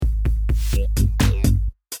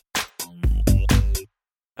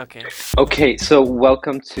Okay. Okay, so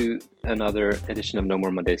welcome to another edition of No More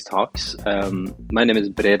Mondays Talks. My name is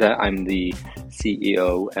Breda. I'm the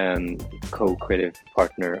CEO and co-creative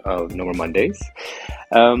partner of No More Mondays.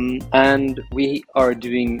 And we are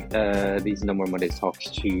doing these No More Mondays Talks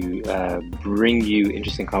to bring you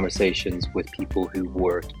interesting conversations with people who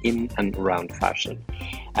work in and around fashion.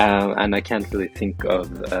 And I can't really think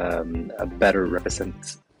of a better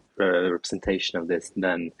representation of this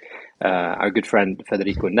than our good friend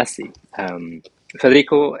Federico Nessi.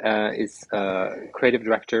 Federico is a creative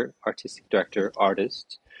director, artistic director,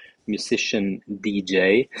 artist, musician,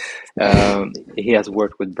 DJ. He has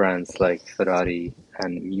worked with brands like Ferrari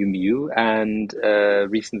and Miu Miu, and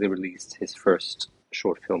recently released his first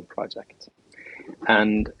short film project.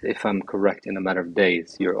 And if I'm correct, in a matter of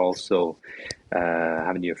days, you're also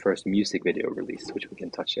having your first music video released, which we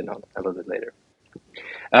can touch in on a little bit later.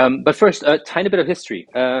 But first, a tiny bit of history.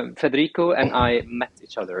 Federico and I met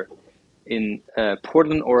each other in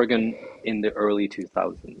Portland, Oregon in the early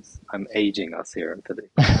 2000s. I'm aging us here,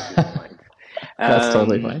 Federico, if you don't mind. That's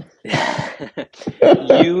totally fine.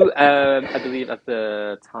 You, I believe at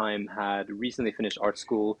the time, had recently finished art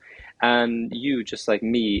school, and you, just like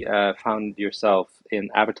me, found yourself in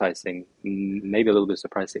advertising, maybe a little bit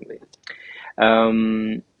surprisingly.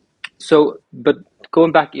 Um, but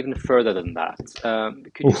going back even further than that,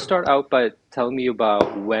 could you start out by telling me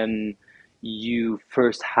about when you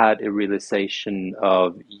first had a realization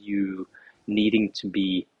of you needing to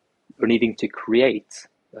be or needing to create?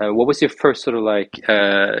 What was your first sort of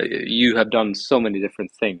you have done so many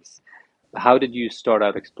different things. How did you start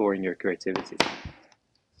out exploring your creativity?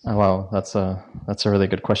 Oh, wow, that's a really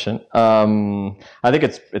good question. I think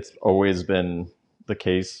it's always been the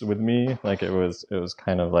case with me. Like it was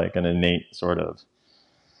kind of like an innate sort of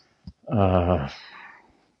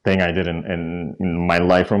thing I did in my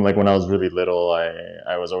life from like when I was really little.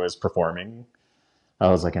 I was always performing. I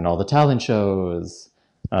was like in all the talent shows.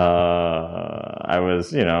 I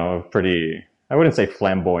was, pretty, I wouldn't say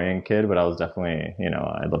flamboyant kid, but I was definitely,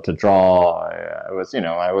 I loved to draw. I was,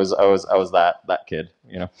 I was that kid,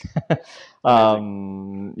 yeah.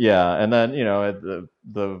 And then,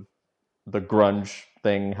 the grunge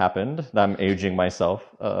thing happened. I'm aging myself,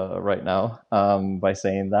 right now, by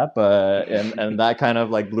saying that, but, and that kind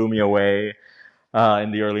of like blew me away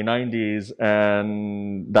in the early 90s,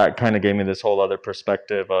 and that kind of gave me this whole other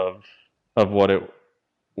perspective of what it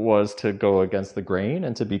was to go against the grain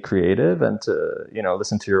and to be creative and to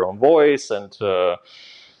listen to your own voice and to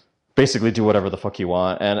basically do whatever the fuck you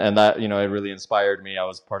want. And that it really inspired me. I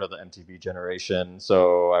was part of the MTV generation,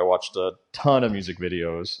 so I watched a ton of music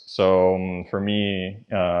videos. So for me,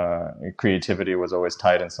 creativity was always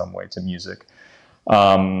tied in some way to music.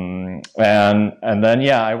 And then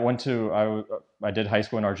I did high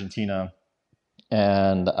school in Argentina,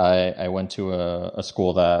 and I went to a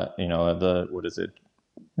school that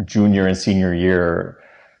junior and senior year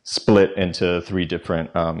split into three different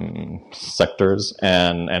sectors,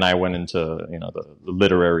 and I went into the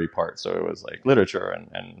literary part, so it was like literature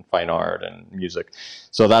and fine art and music.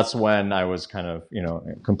 So that's when I was kind of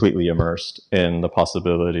completely immersed in the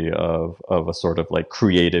possibility of a sort of like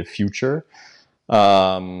creative future.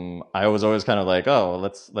 I was always kind of like, oh,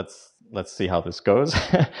 let's see how this goes.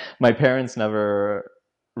 My parents never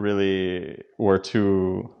really were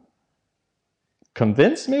too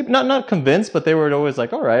convinced, maybe not convinced, but they were always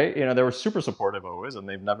like, all right, they were super supportive always, and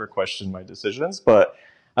they've never questioned my decisions. But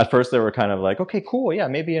at first they were kind of like, okay, cool, yeah,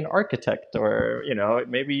 maybe an architect, or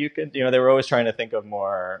maybe you could, they were always trying to think of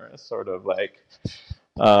more sort of like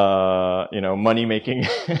money making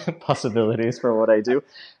possibilities for what I do.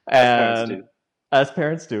 And as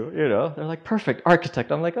parents do, they're like, perfect,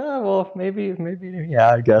 architect. I'm like, oh, well, maybe,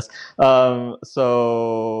 yeah, I guess.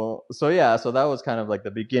 So that was kind of like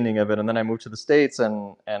the beginning of it. And then I moved to the States,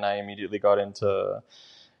 and I immediately got I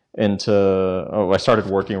started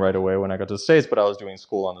working right away when I got to the States, but I was doing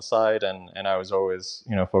school on the side, and I was always,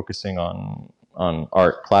 focusing on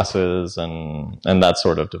art classes and that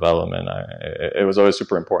sort of development. It was always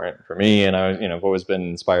super important for me, and I've always been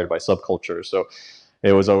inspired by subculture. So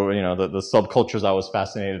it was, the subcultures I was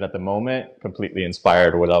fascinated at the moment completely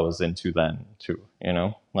inspired what I was into then too.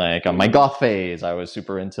 Like on my goth phase, I was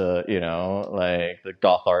super into, like the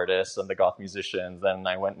goth artists and the goth musicians. Then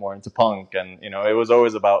I went more into punk, and, it was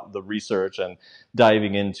always about the research and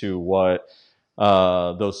diving into what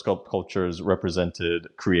those subcultures represented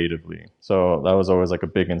creatively. So that was always like a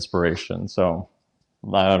big inspiration. So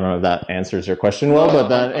I don't know if that answers your question well, but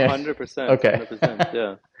then 100%, okay. 100%,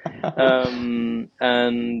 yeah.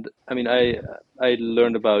 And I mean, I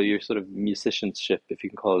learned about your sort of musicianship, if you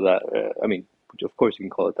can call it that. I mean, of course you can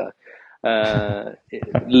call it that.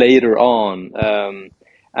 later on.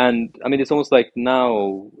 And I mean, it's almost like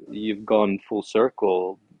now you've gone full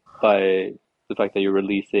circle by the fact that you're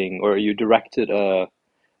releasing or you directed a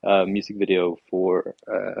music video for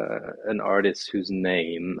an artist whose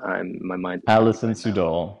name my mind is blanking Alison right now.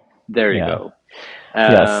 Sudol. There you Yeah. go.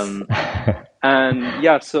 Yes. Um, and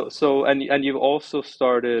yeah, and you've also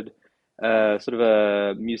started sort of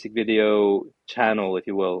a music video channel, if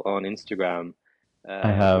you will, on Instagram, I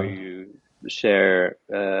where have. you share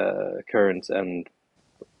current and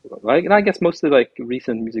I guess mostly like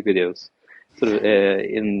recent music videos, sort of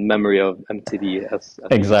in memory of MTV as it used to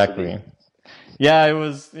be. Exactly. Yeah, it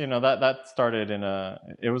was, that started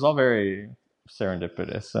it was all very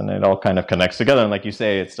serendipitous, and it all kind of connects together. And like you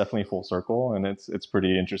say, it's definitely full circle, and it's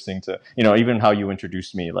pretty interesting to, even how you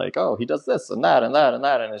introduced me, like, oh, he does this and that and that and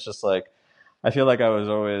that. And it's just like, I feel like I was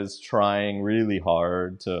always trying really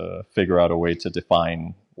hard to figure out a way to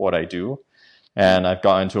define what I do. Mm. And I've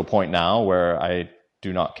gotten to a point now where I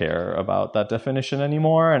do not care about that definition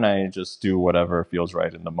anymore, and I just do whatever feels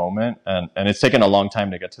right in the moment. And it's taken a long time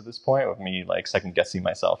to get to this point of me like second guessing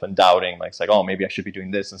myself and doubting, like, it's like, oh, maybe I should be doing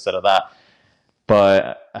this instead of that.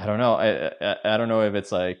 But I don't know. I don't know if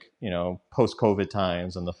it's like, post COVID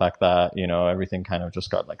times, and the fact that, everything kind of just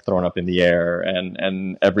got like thrown up in the air,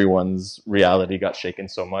 and everyone's reality got shaken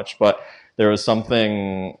so much. But there was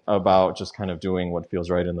something about just kind of doing what feels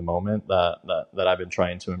right in the moment that I've been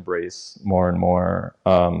trying to embrace more and more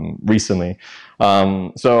recently.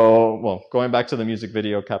 Well, going back to the music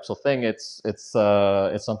video capsule thing, it's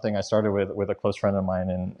something I started with a close friend of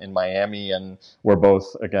mine in Miami, and we're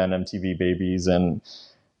both, again, MTV babies.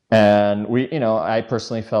 And we, I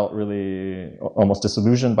personally felt really almost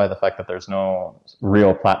disillusioned by the fact that there's no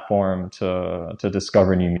real platform to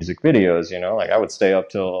discover new music videos. Like, I would stay up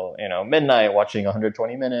till, midnight watching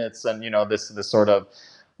 120 minutes, and this sort of,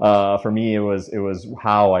 for me, it was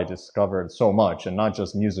how I discovered so much, and not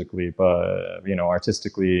just musically, but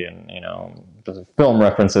artistically, and the film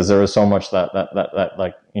references. There was so much that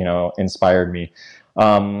like, inspired me.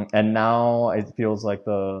 And now it feels like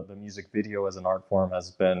the music video as an art form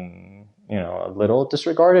has been, a little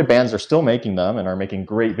disregarded. Bands are still making them and are making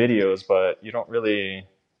great videos, but you don't really,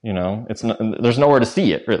 it's not, there's nowhere to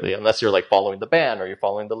see it really, unless you're like following the band or you're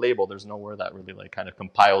following the label. There's nowhere that really like kind of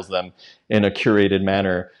compiles them in a curated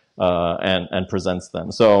manner, and presents them.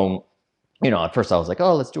 So, at first I was like,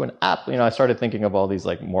 oh, let's do an app. I started thinking of all these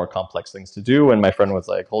like more complex things to do. And my friend was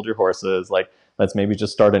like, hold your horses. Like, let's maybe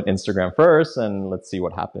just start an Instagram first and let's see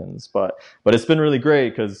what happens. But it's been really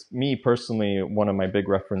great, because me personally, one of my big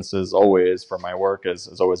references always for my work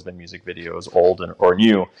has always been music videos, old or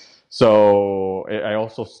new. So I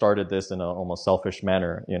also started this in an almost selfish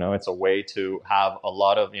manner. It's a way to have a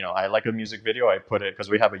lot of, I like a music video. I put it, because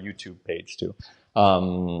we have a YouTube page too,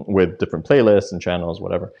 with different playlists and channels,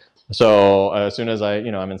 whatever. So as soon as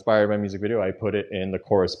I'm inspired by a music video, I put it in the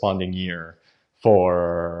corresponding year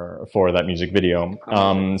for that music video.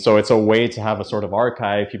 Oh, So it's a way to have a sort of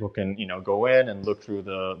archive. People can go in and look through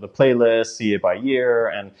the playlist, see it by year,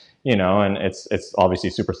 and it's obviously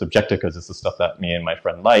super subjective, because it's the stuff that me and my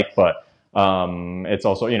friend like, but. It's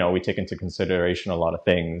also, we take into consideration a lot of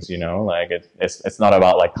things, like it's not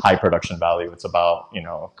about like high production value. It's about,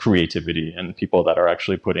 creativity and people that are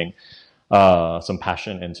actually putting some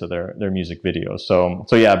passion into their music videos. So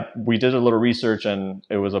yeah, we did a little research, and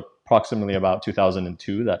it was approximately about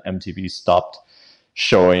 2002 that MTV stopped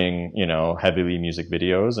showing heavily music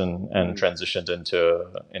videos, and mm, transitioned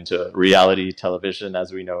into reality television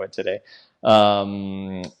as we know it today.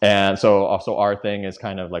 And so also our thing is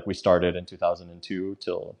kind of like, we started in 2002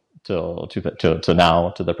 till now,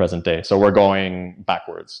 to the present day. So we're going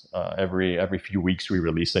backwards. Every few weeks we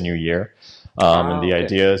release a new year. And the okay.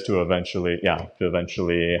 idea is to eventually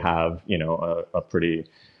have a pretty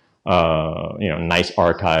nice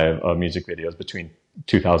archive of music videos between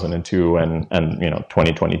 2002 and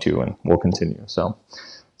 2022, and we'll continue. So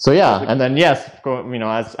That's yeah, a, and then yes,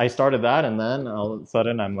 as I started that, and then all of a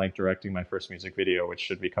sudden I'm like directing my first music video, which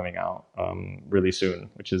should be coming out really soon,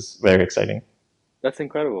 which is very exciting. that's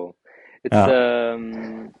incredible. It's Yeah.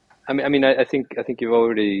 I think you've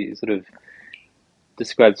already sort of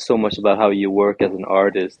described so much about how you work as an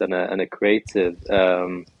artist and a creative.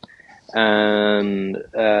 And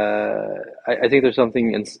I think there's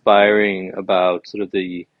something inspiring about sort of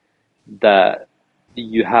the that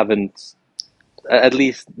you haven't, at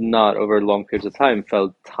least not over long periods of time,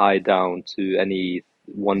 felt tied down to any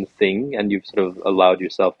one thing, and you've sort of allowed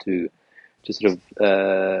yourself to sort of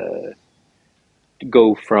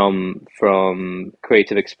go from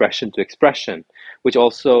creative expression to expression, which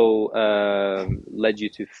also led you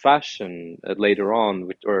to fashion later on,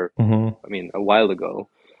 which, or Hmm. I mean, a while ago.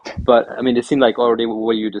 But I mean, it seemed like already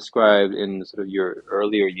what you described in sort of your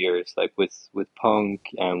earlier years, like with punk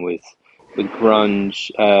and with grunge,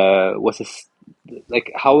 was this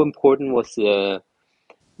like how important was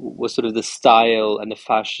sort of the style and the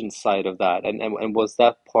fashion side of that, and was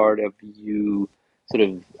that part of you sort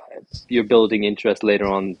of your building interest later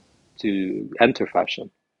on to enter fashion?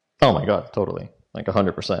 Oh my god, totally. Like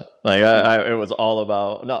 100%. Like Mm, it was all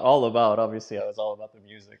about, not all about, obviously I was all about the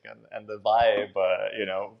music and the vibe, but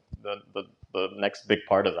the next big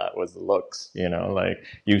part of that was the looks, like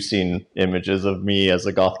you've seen images of me as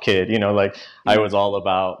a goth kid, like I mm, was all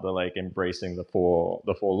about the like embracing the full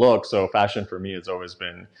look. So fashion for me has always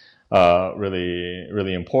been really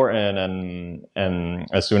really important, and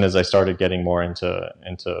as soon as I started getting more into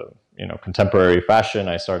contemporary fashion,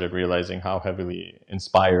 I started realizing how heavily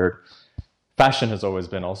inspired fashion has always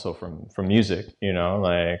been also from music.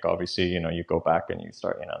 Like obviously, you go back and you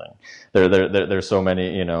start, there's so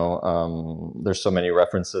many, there's so many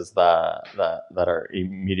references that are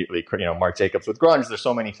immediately, Marc Jacobs with grunge. There's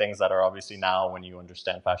so many things that are obviously, now when you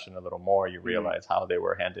understand fashion a little more, you mm, realize how they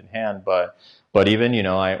were hand in hand. But even,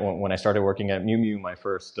 when I started working at Miu Miu,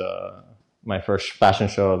 my first fashion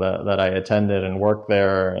show that I attended and worked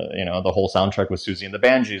there, the whole soundtrack was Susie and the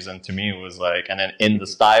Banshees. And to me, it was like, and then in the mm,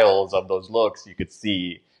 styles of those looks, you could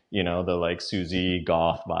see, the like Susie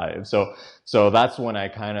goth vibe. So that's when I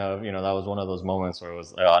kind of, that was one of those moments where it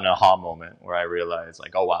was an aha moment where I realized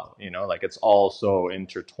like, oh wow, like it's all so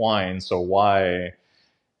intertwined. So why,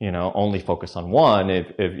 only focus on one if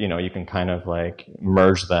you can kind of like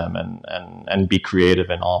merge them and be creative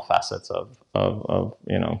in all facets of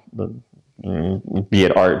be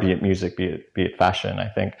it art, be it music, be it fashion. I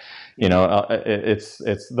think mm,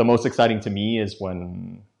 it's the most exciting to me is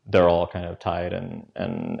when they're all kind of tied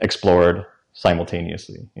and explored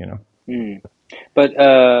simultaneously. mm. But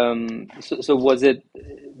so was it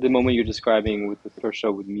the moment you're describing with the first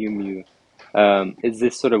show with Miu Miu? Is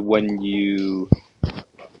this sort of when you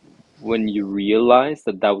realized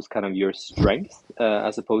that that was kind of your strength,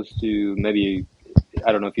 as opposed to maybe,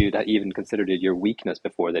 I don't know if you'd even considered it your weakness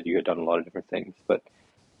before that you had done a lot of different things, but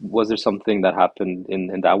was there something that happened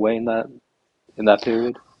in that way in that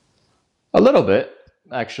period? A little bit,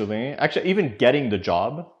 actually. Actually, even getting the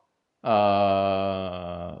job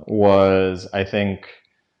was, I think,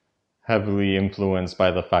 heavily influenced by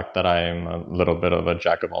the fact that I'm a little bit of a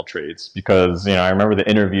jack of all trades. Because I remember the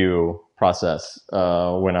interview process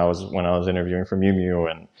when I was interviewing for Miu Miu,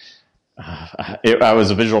 and I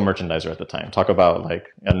was a visual merchandiser at the time. Talk about like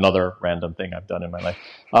another random thing I've done in my life.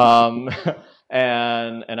 Um,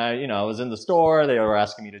 and I was in the store. They were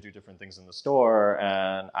asking me to do different things in the store,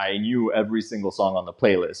 and I knew every single song on the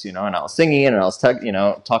playlist. And I was singing and I was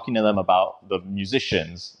talking to them about the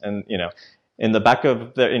musicians, and in the back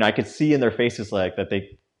of their, I could see in their faces like that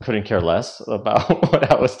they couldn't care less about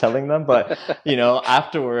what I was telling them. But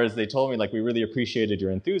afterwards they told me like, we really appreciated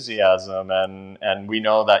your enthusiasm, and we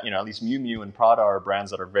know that at least Miu Miu and Prada are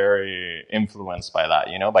brands that are very influenced by that,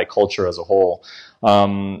 by culture as a whole.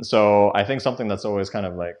 So I think something that's always kind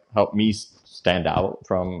of like helped me stand out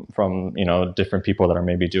from different people that are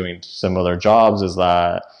maybe doing similar jobs is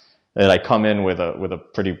that I come in with a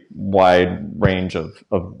pretty wide range of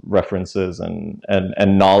references and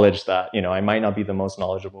knowledge that I might not be the most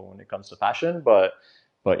knowledgeable when it comes to fashion, but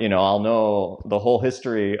I'll know the whole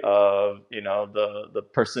history of the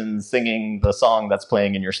person singing the song that's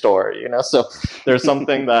playing in your store. So there's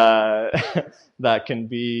something that that can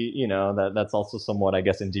be that's also somewhat, I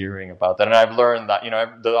guess, endearing about that. And I've learned that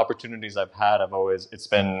the opportunities I've had, it's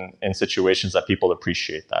been in situations that people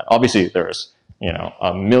appreciate that. Obviously there's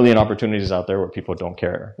a million opportunities out there where people don't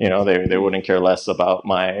care. They Mm, wouldn't care less about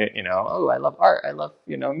my, oh, I love art, I love,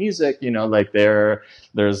 music, like there's,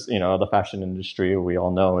 the fashion industry, we all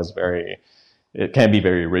know, it can be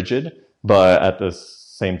very rigid, but at the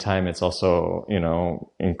same time, it's also,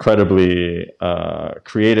 incredibly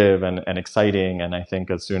creative and exciting. And I think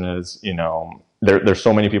as soon as, there's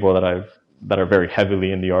so many people that are very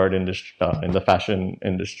heavily in the art industry, in the fashion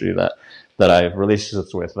industry that I have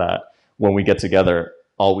relationships with, that when we get together,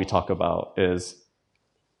 all we talk about is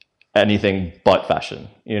anything but fashion,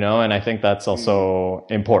 and I think that's mm, also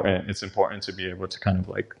important. It's important to be able to kind of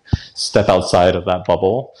like step outside of that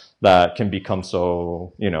bubble that can become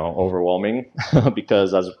so, overwhelming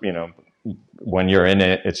because as when you're in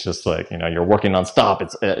it, it's just like, you're working nonstop.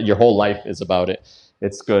 It's your whole life is about it.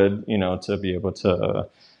 It's good, to be able to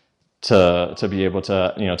to be able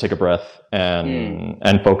to take a breath Mm,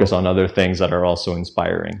 and focus on other things that are also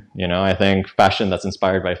inspiring. I think fashion that's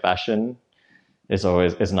inspired by fashion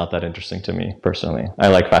is not that interesting to me personally. I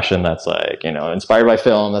like fashion that's like inspired by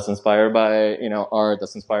film, that's inspired by art,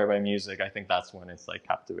 that's inspired by music. I think that's when it's like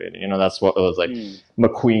captivating. That's what it was like. mm.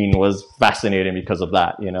 McQueen was fascinating because of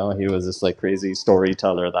that. He was this like crazy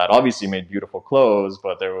storyteller that obviously made beautiful clothes,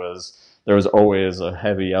 but there was always a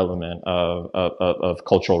heavy element of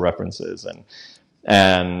cultural references, and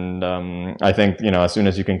I think as soon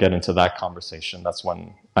as you can get into that conversation, that's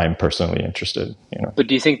when I'm personally interested. But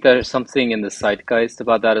do you think there's something in the zeitgeist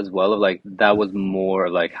about that as well? Of like that was more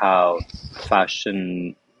like how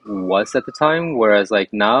fashion was at the time, whereas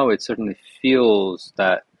like now it certainly feels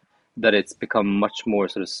that it's become much more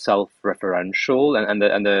sort of self-referential, and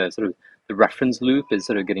the sort of the reference loop is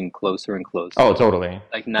sort of getting closer and Oh, closer. totally.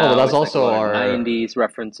 Like Oh, but now that's it's like a also lot of our. 90s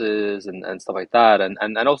references and stuff like that, and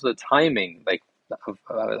also the timing, like of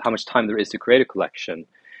how much time there is to create a collection.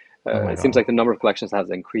 Oh my It seems god. like the number of collections has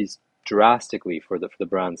increased drastically for the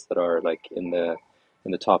brands that are like in the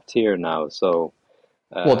top tier now. So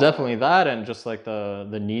Well, uh, definitely that, and just like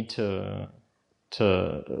the need to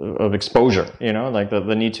of exposure. Like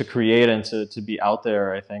the need to create and to be out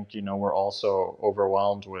there. I think we're also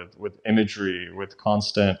overwhelmed with imagery, with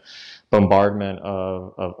constant bombardment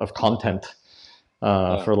of content,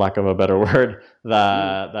 yeah, for lack of a better word,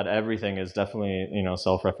 mm, that everything is definitely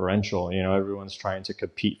self-referential. Everyone's trying to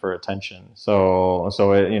compete for attention. So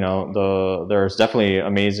there's definitely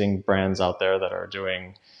amazing brands out there that are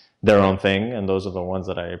doing their own thing, and those are the ones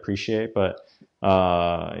that I appreciate. But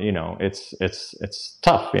it's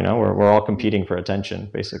tough. We're all mm, competing for attention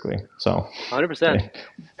basically. So 100%. yeah.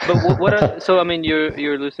 But what are so I mean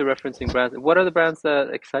you're loosely referencing brands. What are the brands that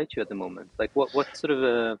excite you at the moment? Like what sort of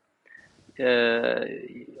uh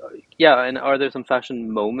yeah, and are there some fashion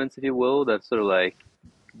moments, if you will, that sort of like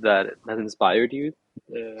that has inspired you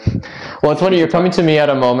Well, it's in funny. You're recent coming to times? me at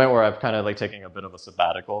a moment where I'm kind of like taking a bit of a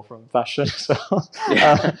sabbatical from fashion. So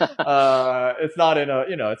Yeah. it's not in a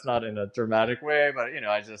it's not in a dramatic way, but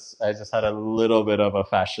I just had a little bit of a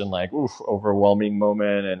fashion like overwhelming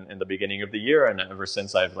moment in the beginning of the year, and ever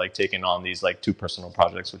since I've like taken on these like two personal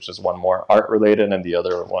projects, which is one more art related and the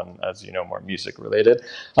other one, as more music related.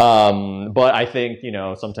 But I think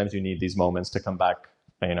sometimes you need these moments to come back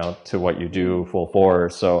to what you do Mm, full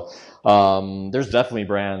force. So there's definitely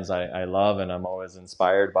brands I love and I'm always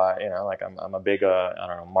inspired by. Like I'm a big I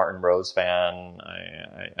don't know, Martin Rose fan.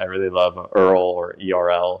 I really love Earl or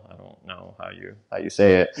ERL. I don't know how you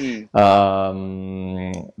say it. mm,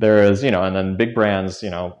 There is and then big brands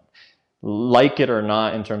like it or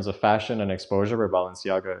not in terms of fashion and exposure. But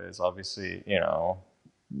Balenciaga is obviously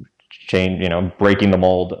change, breaking the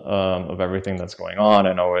mold of everything that's going on,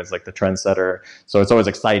 and always like the trendsetter. So it's always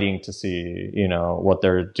exciting to see, what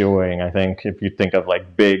they're doing. I think if you think of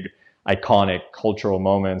like big, iconic cultural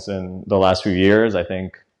moments in the last few years, I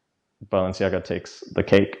think Balenciaga takes the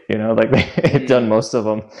cake. Like they've done mm. most of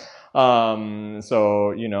them.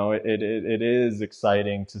 So it is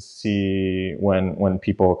exciting to see when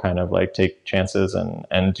people kind of like take chances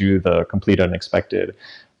and do the complete unexpected.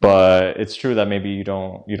 But it's true that maybe you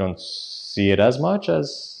don't see it as much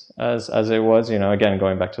as it was. Again,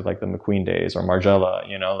 going back to like the McQueen days or Margiela.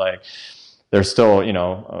 Like there's still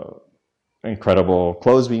incredible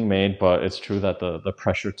clothes being made, but it's true that the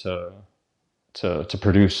pressure to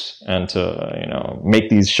produce and to make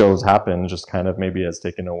these shows happen just kind of maybe has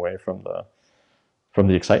taken away from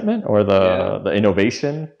the excitement or Yeah. the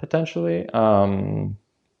innovation potentially.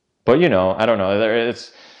 But I don't know.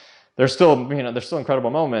 There's still incredible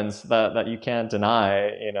moments that you can't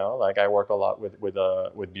deny. Like I work a lot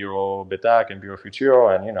with Bureau Bitak and Bureau Futuro,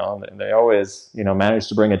 and they always manage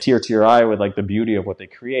to bring a tear to your eye with like the beauty of what they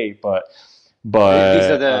create. But These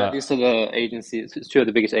are but the these are the agencies, it's two of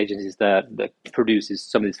the biggest agencies that produces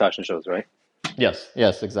some of these fashion shows, right?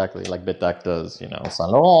 yes, exactly. Like Bitak does, Saint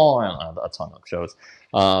Laurent and a ton of shows.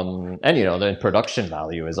 And the production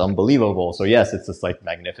value is unbelievable. So yes, it's this like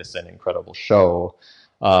magnificent, incredible show.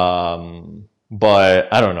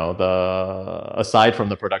 But I don't know, the aside from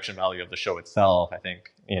the production value of the show itself, I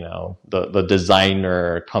think, the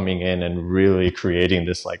designer coming in and really creating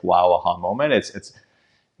this like wow aha moment, it's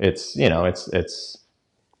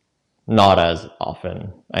not as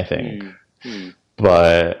often, I think. Mm, mm.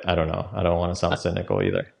 But I don't know. I don't want to sound cynical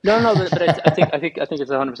either. No, no, but I think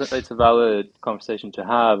it's 100%. It's a valid conversation to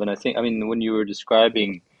have, and I mean, when you were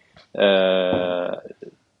describing uh,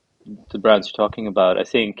 the brands you're talking about, I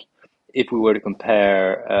think if we were to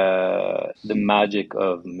compare the magic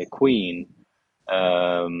of McQueen,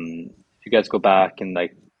 if you guys go back and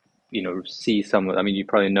like see some. I mean, you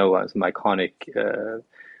probably know some iconic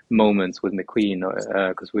moments with McQueen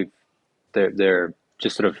because they're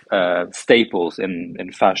just sort of staples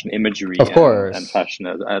in fashion imagery Of and course. fashion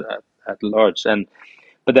at large. And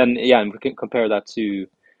but then yeah, and we can compare that to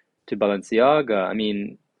Balenciaga. I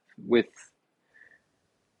mean, with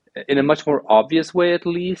in a much more obvious way, at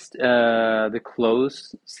least, the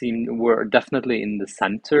clothes were definitely in the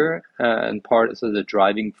center and part so the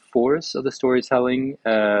driving force of the storytelling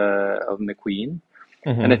of McQueen.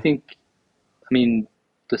 And I Hmm. think, I mean,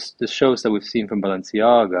 the shows that we've seen from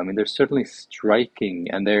Balenciaga, I mean, they're certainly striking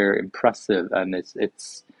and they're impressive, and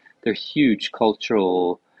they're huge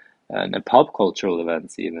cultural and pop cultural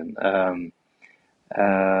events even.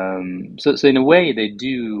 So in a way, they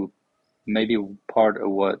do maybe part of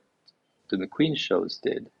what the McQueen shows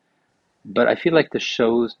did. But I feel like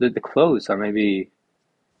the clothes are maybe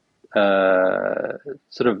uh,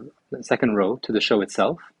 sort of second row to the show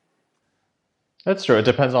itself. That's true. It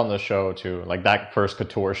depends on the show too. Like that first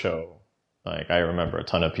couture show, like I remember a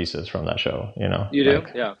ton of pieces from that show, You do?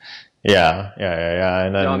 like Yeah. yeah.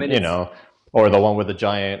 And No, I then, mean it's or the one with the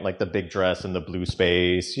giant, like the big dress and the blue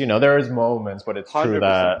space, there is moments, but it's true 100%.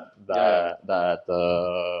 Yeah, that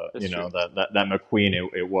the, that's true. that McQueen,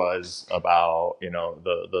 it was about,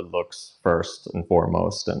 the looks first and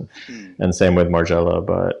foremost. Hmm. And same with Margella.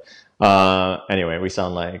 But, anyway, we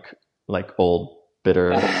sound like old,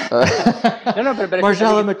 bitter. No, no, but I think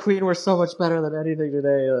Margella and it's McQueen were so much better than anything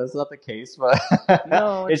today. That's not the case, but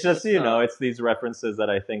no, it's just, it's not. it's these references that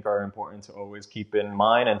I think are important to always keep in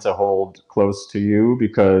mind and to hold close to you,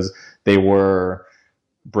 because they were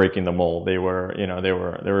breaking the mold. They were, they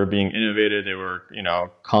were being innovative. They were,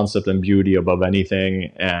 concept and beauty above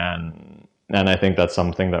anything. And I think that's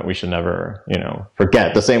something that we should never,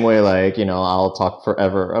 forget. The same way, like, I'll talk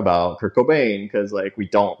forever about Kurt Cobain, because like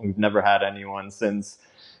we've never had anyone since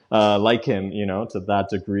like him, to that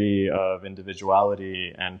degree of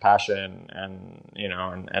individuality and passion. And,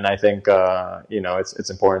 and I think, it's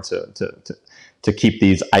important to keep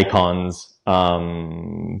these icons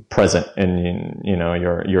present in,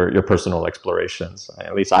 your personal explorations.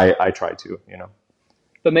 At least I try to.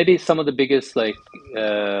 But maybe some of the biggest uh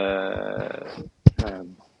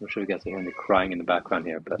I'm sure you guys are hearing me crying in the background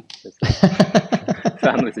here, but there's a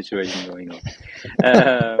family situation going on.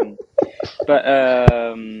 Um, but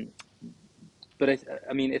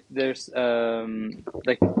I mean, there's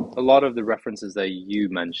like a lot of the references that you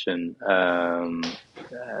mentioned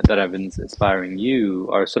that have been inspiring you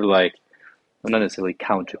are sort of like well, not necessarily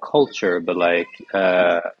counterculture, but like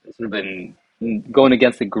sort of been going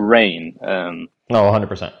against the grain. No,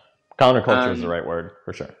 100%. Counterculture is the And right word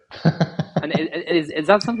for sure. is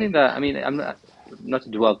that something that I mean, I'm not to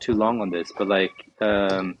dwell too long on this, but like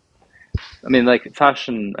I mean, like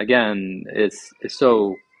fashion again is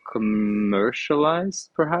so commercialized,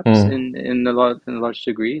 perhaps Mm. in a large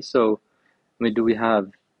degree. So, I mean, do we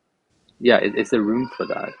have? Yeah, is there room for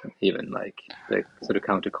that? Even like the sort of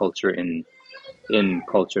counterculture in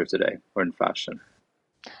culture today or in fashion?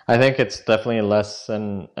 I think it's definitely less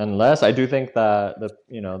and less. I do think that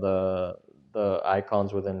the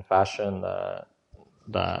icons within fashion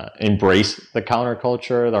that embrace the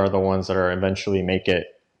counterculture are the ones that are eventually make it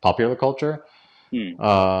popular culture. Hmm.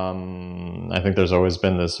 I think there's always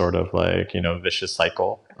been this sort of like, vicious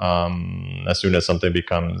cycle. As soon as something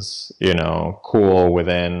becomes, cool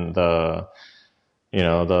within the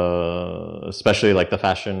especially like the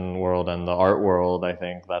fashion world and the art world, I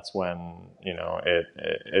think that's when,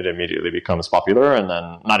 it immediately becomes popular. And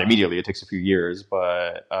then not immediately, it takes a few years,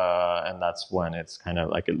 but and that's when it's kind of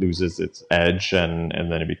like it loses its edge, and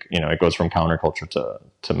then it goes from counterculture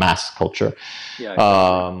to mass culture. Yeah,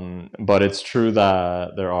 exactly. But it's true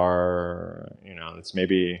that there are, it's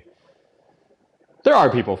maybe there are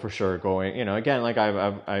people for sure going, again, like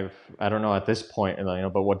I don't know at this point,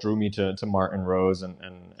 but what drew me to Martin Rose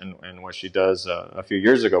and what she does a few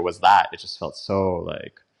years ago was that it just felt so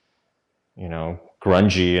like,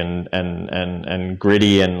 grungy and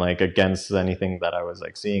gritty and like against anything that I was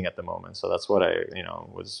like seeing at the moment. So that's what I,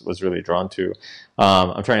 was really drawn to.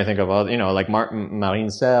 I'm trying to think of other, like Marine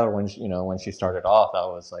Serre when when she started off, that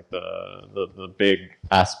was like the big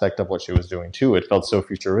aspect of what she was doing too. It felt so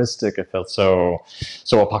futuristic. It felt so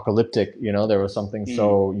apocalyptic. There was something Hmm.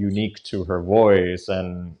 so unique to her voice,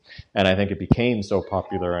 and I think it became so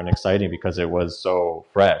popular and exciting because it was so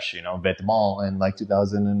fresh, Vêtements in like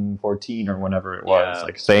 2014 or whenever it was, Yeah,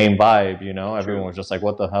 like same vibe, everyone true. was just like,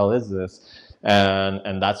 what the hell is this?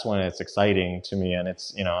 And that's when it's exciting to me. And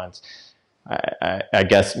it's, I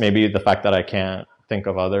guess maybe the fact that I can't think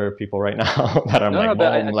of other people right now that I'm No, like, no, but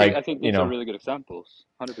well, I like, think those are really good examples.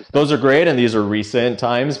 100%. those are great, and these are recent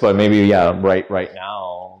times, but maybe, yeah, right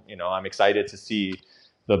now, I'm excited to see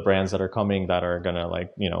the brands that are coming that are gonna,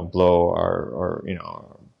 like, blow our, or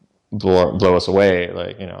blow us away.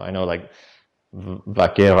 Like, I know, like,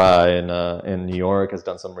 Vaquera in New York has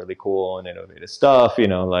done some really cool and innovative stuff,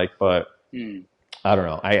 like, but Mm. I don't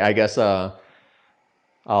know. I guess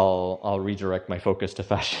I'll redirect my focus to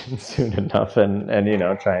fashion soon enough, and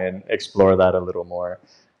try and explore that a little more.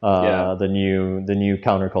 Yeah. The new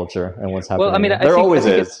counterculture and what's Well, I mean, happening. There I always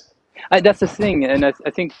think it's is. that's the thing, and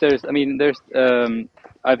I think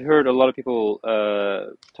I've heard a lot of people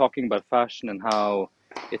talking about fashion and how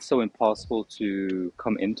it's so impossible to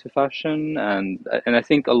come into fashion, and I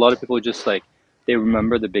think a lot of people just like they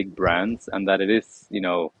remember the big brands and that it is,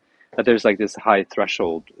 that there's like this high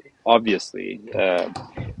threshold, obviously.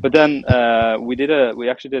 But then we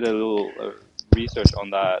actually did a little research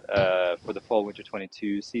on that for the fall winter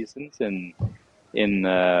 22 seasons in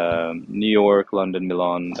New York, London,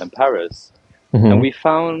 Milan, and Paris, and Hmm. we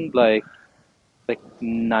found like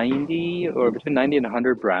 90 or between 90 and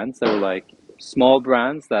 100 brands that were like small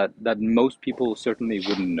brands that most people certainly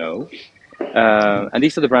wouldn't know, and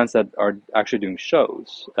these are the brands that are actually doing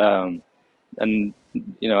shows. And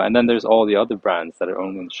and then there's all the other brands that are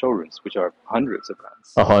only in the showrooms, which are hundreds of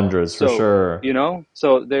brands. Hundreds for So sure.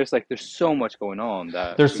 so there's so much going on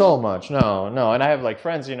that There's we so much. No, no. And I have like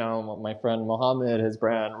friends, my friend Mohammed, his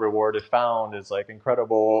brand Rewarded Found is like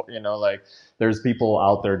incredible. Like there's people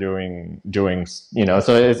out there doing,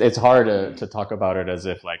 so it's hard to talk about it as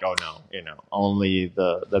if like, oh no, only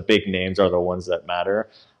the big names are the ones that matter.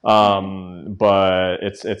 mm, But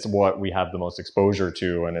it's what we have the most exposure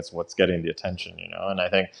to, and it's what's getting the attention, and I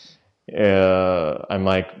think I'm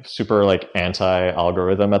like super like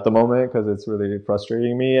anti-algorithm at the moment because it's really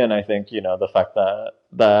frustrating me, and I think the fact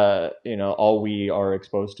that all we are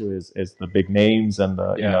exposed to is the big names and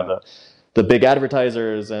the yeah, the big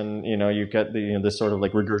advertisers, and you get the this sort of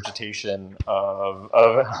like regurgitation of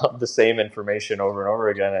the same information over and over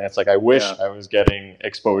again, and it's like I wish yeah, I was getting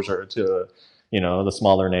exposure to the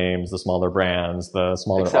smaller names, the smaller brands, the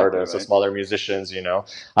smaller exactly artists, the right, smaller musicians.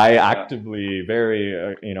 I yeah, actively,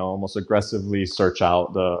 very, almost aggressively search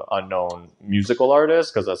out the unknown musical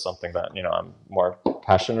artists because that's something that I'm more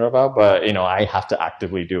passionate about. But I have to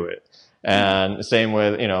actively do it. mm, And same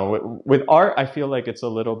with with art, I feel like it's a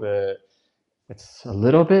little bit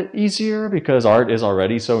easier because art is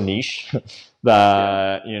already so niche yeah.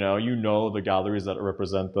 that the galleries that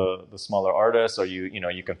represent the smaller artists, or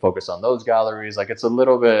you can focus on those galleries. Like it's a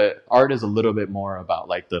little bit art is a little bit more about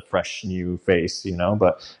like the fresh new face,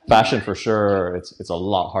 but Mm. fashion for sure it's a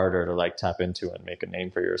lot harder to like tap into and make a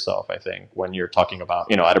name for yourself, I think, when you're talking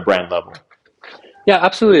about at a brand level. Yeah,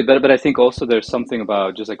 absolutely. But I think also there's something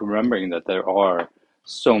about just like remembering that there are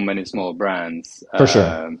so many small brands, For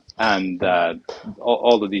sure. and that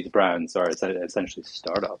all of these brands are essentially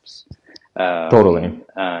startups. Totally.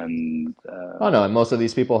 And Oh no, and most of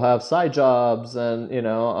these people have side jobs and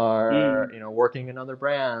are mm, working in other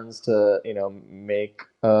brands to make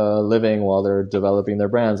a living while they're developing their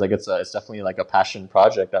brands. Like it's definitely like a passion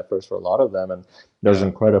project at first for a lot of them, and there's yeah,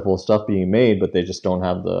 incredible stuff being made, but they just don't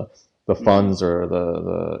have the mm, funds or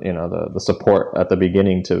the support at the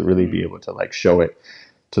beginning to really be mm, able to like show it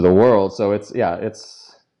to the world. So it's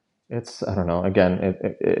I don't know. Again,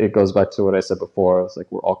 it goes back to what I said before. It's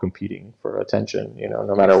like we're all competing for attention,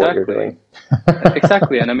 no matter what you're doing. exactly.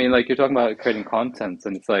 Exactly. And I mean, like you're talking about creating content,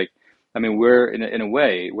 and it's like, I mean, we're in a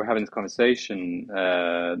way, we're having this conversation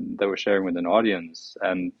that we're sharing with an audience,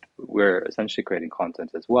 and we're essentially creating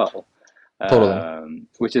content as well. Totally.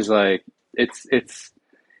 Which is like, it's,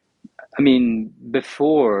 I mean,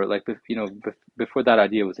 before, like, before that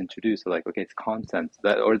idea was introduced, like, okay, it's content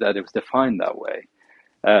that, or that it was defined that way.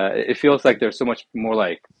 It feels like there's so much more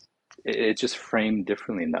like, it's just framed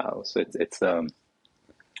differently now. So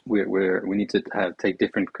we need to take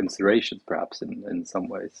different considerations perhaps in some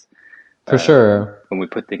ways, For sure. when we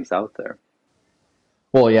put things out there.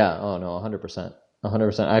 Well, yeah. Oh no, 100%.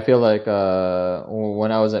 100%. I feel like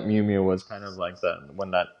when I was at Miu Miu was kind of like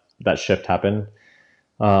when that shift happened,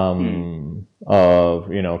 Mm, of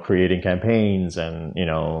creating campaigns and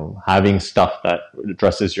having stuff that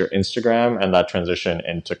addresses your Instagram and that transition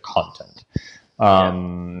into content. yeah.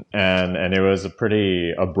 And it was a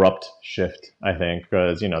pretty abrupt shift, I think,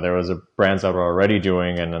 because there was brands that were already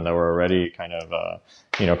doing, and then they were already kind of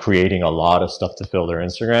creating a lot of stuff to fill their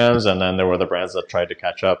Instagrams, and then there were the brands that tried to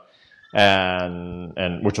catch up,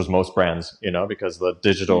 and which was most brands, because the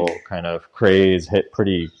digital Mm, kind of craze hit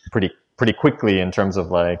pretty quickly in terms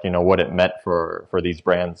of like what it meant for these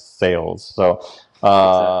brands' sales. So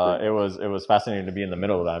exactly. It was fascinating to be in the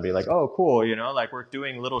middle of that and be like, oh, cool, like we're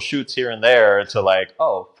doing little shoots here and there to like,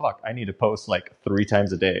 oh, fuck, I need to post like 3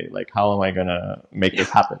 times a day. Like, how am I gonna make this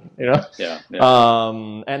happen? Yeah, yeah.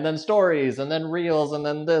 And then stories, and then reels, and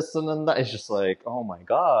then this, and then that. It's just like, oh my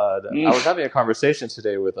god. And I Mm, was having a conversation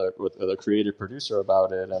today with a creative producer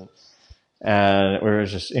about it, and we were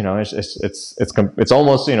just, it's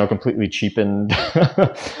almost, completely cheapened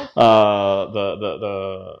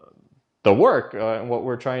the work and what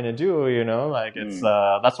we're trying to do, like it's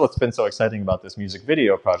mm, that's what's been so exciting about this music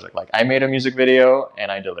video project. Like, I made a music video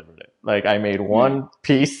and I delivered it. Like, I made mm. one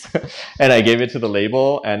piece and I gave it to the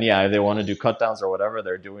label, and yeah, if they want to do cut downs or whatever,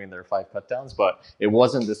 they're doing their 5 cut downs, but it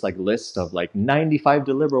wasn't this like list of like 95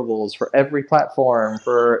 deliverables for every platform,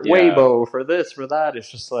 for Yeah. Weibo, for this, for that.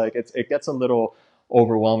 It's just like, it gets a little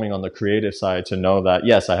overwhelming on the creative side to know that,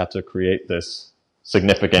 yes, I have to create this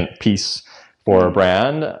significant piece for a Mm.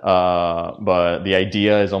 brand, but the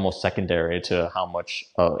idea is almost secondary to how much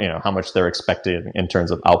they're expecting in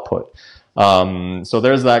terms of output. So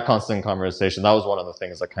there's that constant conversation. That was one of the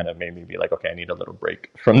things that kind of made me be like, okay, I need a little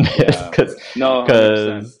break from this, Yeah. No, 100%.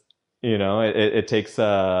 because it takes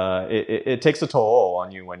it takes a toll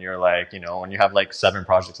on you when you're like, when you have like 7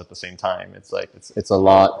 projects at the same time. It's like, it's a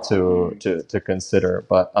lot to Mm. consider.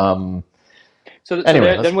 But So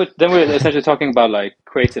anyway, then that's we're essentially talking about like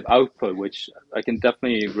creative output, which I can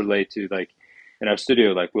definitely relate to. Like in our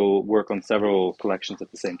studio, like we'll work on several collections at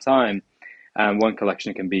the same time, and one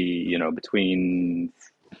collection can be, between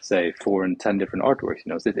say 4 and 10 different artworks.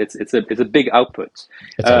 So it's a big output.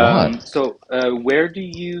 it's a lot. Where do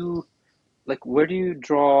you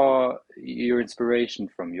draw your inspiration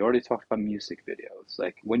from? You already talked about music videos.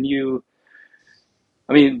 Like when you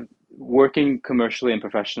I mean, working commercially and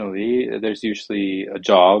professionally, there's usually a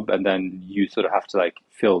job, and then you sort of have to like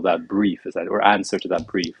fill that brief, is that, or answer to that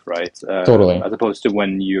brief, right? Totally. As opposed to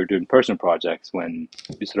when you're doing personal projects, when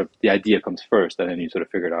you sort of the idea comes first, and then you sort of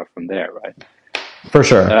figure it out from there, right? For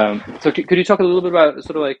sure. So could you talk a little bit about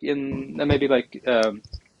sort of like in maybe like in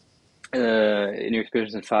your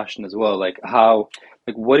experience in fashion as well, like how,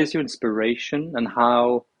 like what is your inspiration, and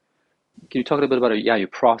how can you talk a little bit about it, yeah, your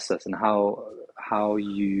process, and how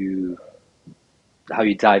you how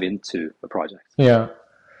you dive into a project. Yeah.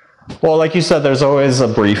 Well, like you said, there's always a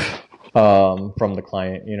brief from the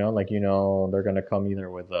client. Like, they're going to come either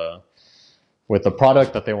with a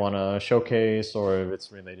product that they want to showcase, or if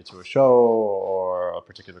it's related to a show or a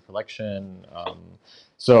particular collection.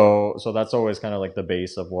 So that's always kind of like the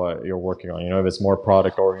base of what you're working on. If it's more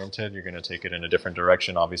product oriented, you're going to take it in a different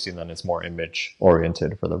direction, obviously, than it's more image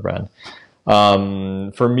oriented for the brand.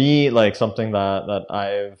 For me, like something that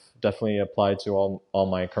I've definitely applied to all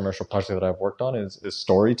my commercial projects that I've worked on is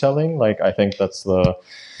storytelling. Like, I think that's the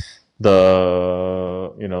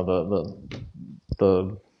the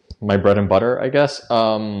my bread and butter, I guess.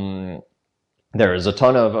 There's a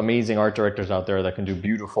ton of amazing art directors out there that can do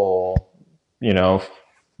you know,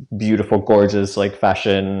 beautiful, gorgeous, like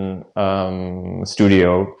fashion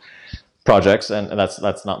studio projects, and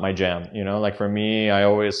that's not my jam. Like, for me, I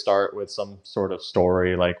always start with some sort of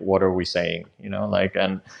story, like, what are we saying, like.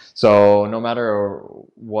 And so no matter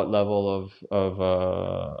what level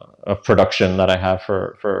of production that I have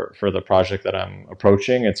for the project that I'm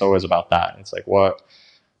approaching, it's always about that. It's like, what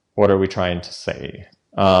are we trying to say?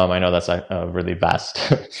 I know that's a really vast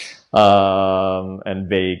and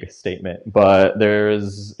vague statement, but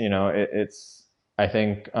there's, it's, I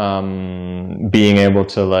think, being able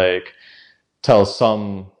to like tell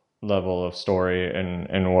some level of story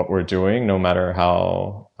in what we're doing, no matter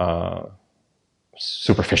how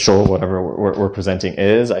superficial whatever we're presenting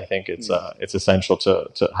is. I think Mm. it's essential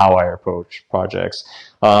to how I approach projects.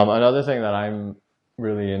 Another thing that I'm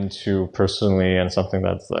really into personally, and something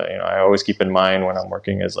that's I always keep in mind when I'm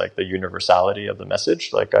working, is like the universality of the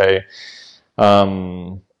message. Like, I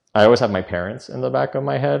always have my parents in the back of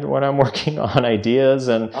my head when I'm working on ideas,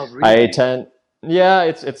 and Oh, I really? tend yeah,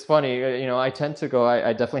 it's funny. I tend to go.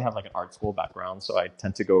 I definitely have like an art school background, so I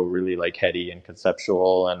tend to go really like heady and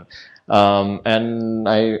conceptual, and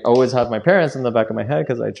I always have my parents in the back of my head,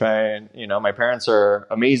 because I try and my parents are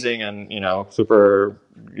amazing and super.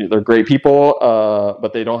 They're great people,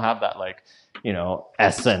 but they don't have that like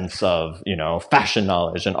essence of fashion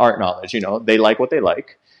knowledge and art knowledge. They like what they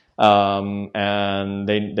like, and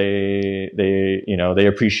they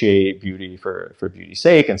appreciate beauty for beauty's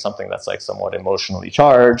sake, and something that's like somewhat emotionally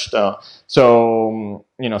charged. So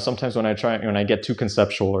sometimes when I get too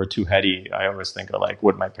conceptual or too heady, I always think of like,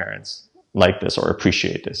 would my parents like this or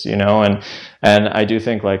appreciate this? And I do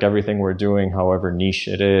think like everything we're doing, however niche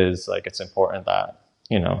it is, like it's important that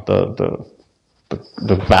the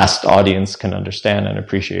the vast audience can understand and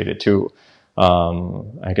appreciate it too.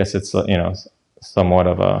 I guess it's, somewhat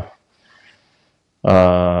of a,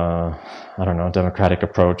 I don't know, democratic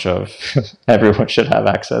approach of everyone should have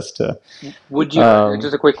access to. Would you, Um,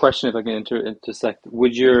 just a quick question if I can intersect,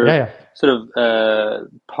 would yeah, your yeah. sort of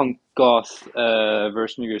punk goth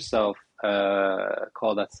version of yourself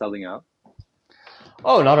call that selling out?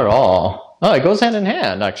 Oh, not at all. No, it goes hand in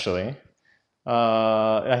hand, actually.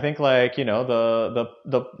 I think, like,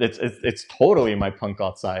 it's totally my punk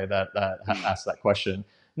goth side that asked that question.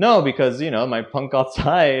 No, because my punk goth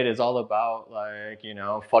side is all about, like,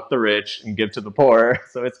 fuck the rich and give to the poor.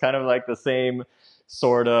 So it's kind of like the same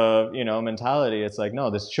sort of mentality. It's like, no,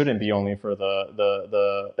 this shouldn't be only for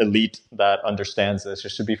the elite that understands this. It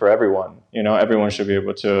should be for everyone. Everyone Mm. should be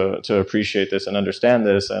able to appreciate this and understand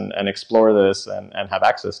this and explore this and have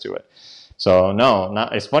access to it. So no,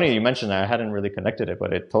 not. It's funny you mentioned that. I hadn't really connected it,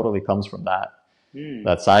 but it totally comes from Mm.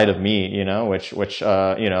 that side of me, which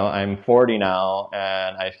I'm 40 now,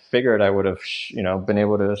 and I figured I would have been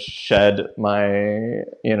able to shed my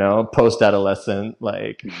post adolescent,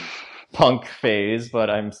 like, Mm. punk phase, but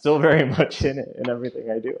I'm still very much in it in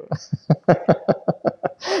everything I do.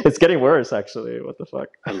 It's getting worse, actually. What the fuck?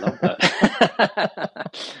 I love that.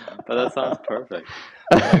 But that sounds perfect.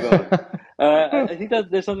 Oh my God. I think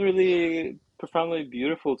that there's something really profoundly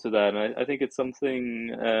beautiful to that. And I think it's something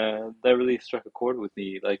that really struck a chord with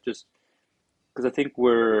me. Like, just because I think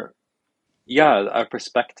yeah, our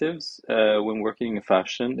perspectives when working in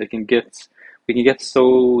fashion, we can get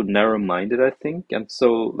so narrow-minded, I think. And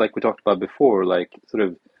so, like we talked about before, like sort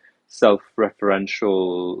of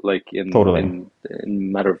self-referential, like Totally.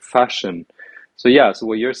 in matter of fashion. So yeah, so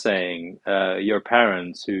what you're saying, your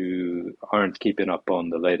parents who aren't keeping up on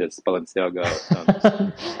the latest Balenciaga stunt,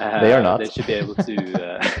 They are they not, should be able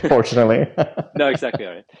to fortunately. no, exactly,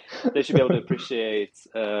 all right. They should be able to appreciate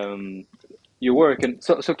your work. And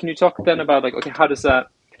so can you talk then about, like, okay, how does that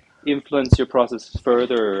influence your process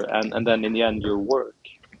further, and then in the end your work?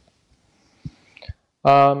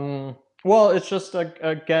 Well, it's just,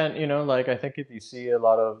 again, like, I think if you see a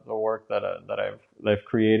lot of the work that I've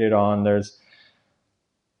created on,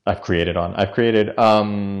 I've created,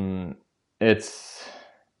 it's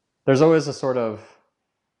there's always a sort of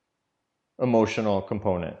emotional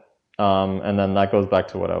component, and then that goes back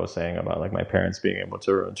to what I was saying about, like, my parents being able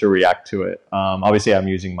to react to it. Obviously, I'm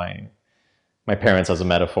using my parents as a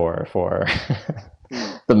metaphor for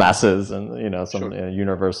Hmm, the masses and some sure.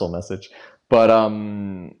 universal message, but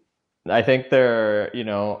I think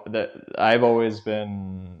that I've always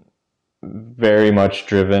been very much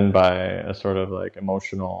driven by a sort of, like,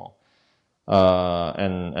 emotional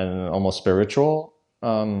and almost spiritual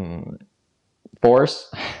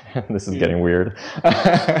force. This is Hmm. getting weird.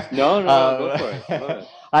 No, no, no, go for it. I love it.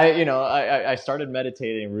 I started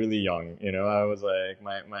meditating really young. I was like,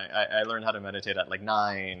 I learned how to meditate at, like,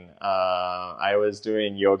 9. I was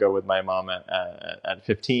doing yoga with my mom at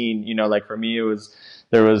 15. Like, for me,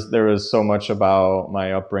 there was so much about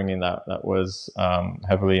my upbringing that was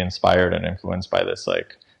heavily inspired and influenced by this,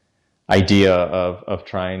 like, idea of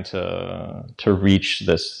trying to reach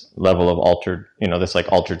this level of altered, this, like,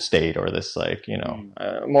 altered state, or this, like,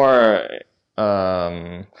 Hmm. more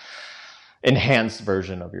um enhanced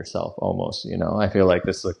version of yourself, almost. I feel like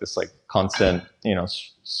this constant,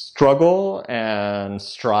 struggle and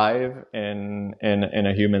strive in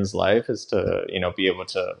a human's life is to, be able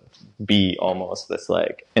to be almost this,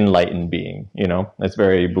 like, enlightened being. It's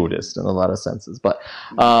very Hmm. Buddhist in a lot of senses, but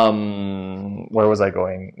Hmm. where was I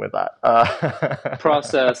going with that?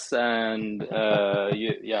 Process and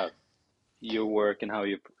yeah, your work and how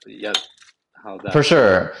you, yeah, how For that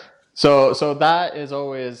sure. So that is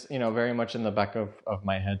always, very much in the back of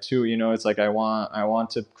my head too. It's like, I want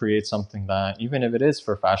to create something that, even if it is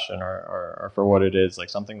for fashion, or for what it is, like,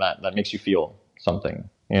 something that makes you feel something.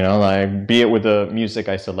 Like, be it with the music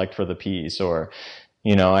I select for the piece, or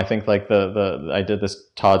I think, like, the I did this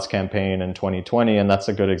Todd's campaign in 2020, and that's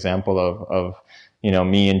a good example of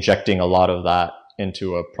me injecting a lot of that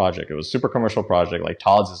into a project. It was a super commercial project. Like,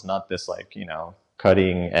 Todd's is not this, like,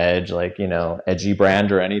 cutting edge, like, edgy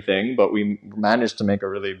brand or anything, but we managed to make a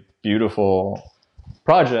really beautiful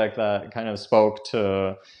project that kind of spoke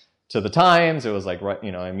to the times. It was like, right,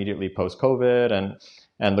 immediately post COVID,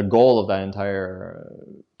 and the goal of that entire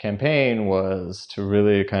campaign was to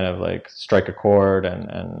really kind of, like, strike a chord,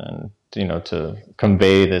 and to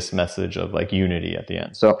convey this message of, like, unity at the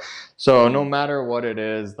end. So no Mm. matter what it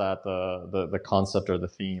is that the concept or the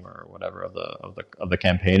theme or whatever of the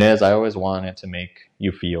campaign is, I always want it to make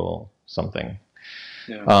you feel something.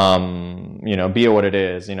 Yeah. Be it what it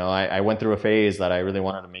is. I went through a phase that I really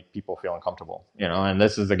wanted to make people feel uncomfortable, and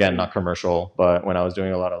this is again Mm. not commercial, but when I was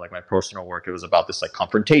doing a lot of like my personal work, it was about this like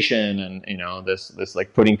confrontation and this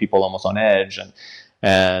like putting people almost on edge and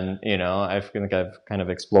I think I've kind of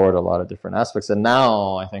explored a lot of different aspects, and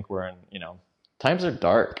now I think we're in times are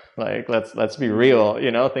dark. Like let's be Mm.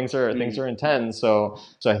 real. Things are intense. So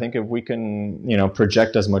I think if we can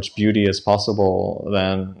project as much beauty as possible,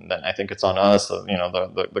 then I think it's on us,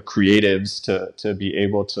 the creatives to be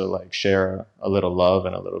able to like share a little love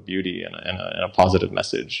and a little beauty and a positive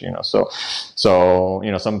message. So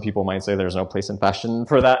some people might say there's no place in fashion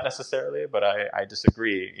for that necessarily, but I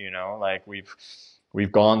disagree. Like we've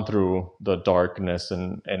gone through the darkness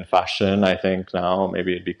in fashion. I think now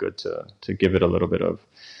maybe it'd be good to give it a little bit of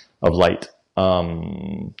light.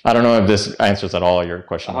 I don't know if this answers at all your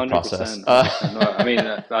question of process. 100%, 100%. No, I mean,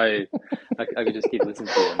 I could just keep listening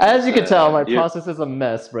to you. I mean, As it's you can tell, my you. process is a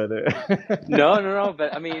mess, brother. No.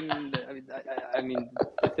 But I mean,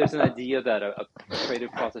 if there's an idea that a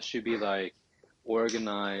creative process should be like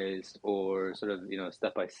organized or sort of,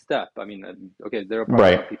 step by step. I mean, okay, there are probably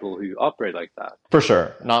Right. some people who operate like that. For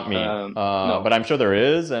sure, not me, No. but I'm sure there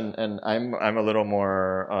is, and I'm a little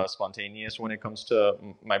more spontaneous when it comes to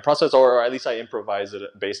my process, or at least I improvise it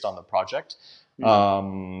based on the project.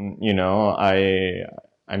 Mm,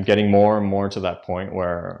 I'm getting more and more to that point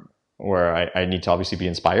where I need to obviously be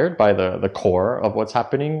inspired by the core of what's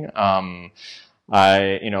happening.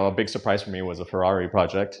 A big surprise for me was a Ferrari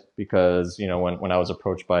project because, when I was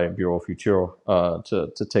approached by Bureau Futur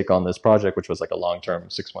to take on this project, which was like a long-term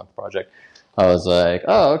 6-month project, I was like,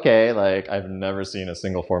 oh, okay. Like I've never seen a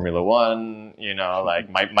single Formula One, like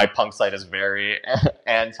my punk side is very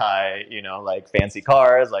anti, like fancy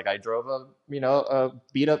cars. Like I drove a beat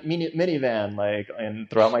up minivan, like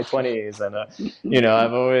throughout my 20s. And,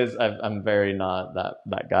 I'm very not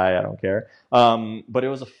that guy. I don't care. But it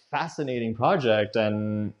was a fascinating project.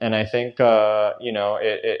 And I think,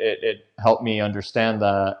 it helped me understand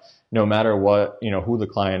that no matter what, who the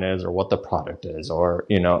client is or what the product is, or,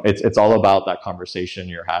 it's all about that conversation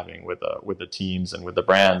you're having with the teams and with the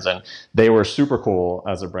brands. And they were super cool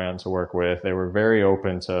as a brand to work with. They were very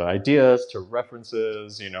open to ideas, to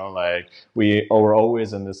references, like we were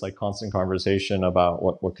always in this like constant conversation about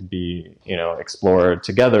what could be, explored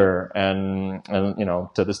together. And,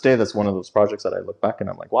 to this day, that's one of those projects that I look back and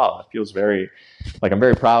I'm like, wow, it feels very, like I'm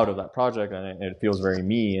very proud of that project, and it feels very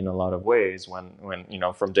me in a lot of ways. When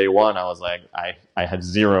from day one I was like I had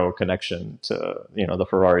zero connection to the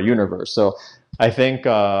Ferrari universe. So I think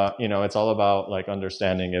it's all about like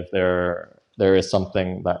understanding if there is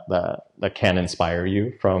something that can inspire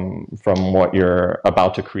you from what you're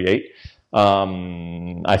about to create.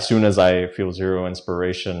 As soon as I feel zero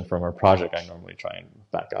inspiration from a project, I normally try and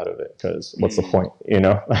back out of it, because what's the mm, point,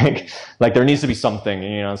 like there needs to be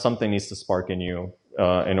something, something needs to spark in you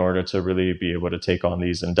in order to really be able to take on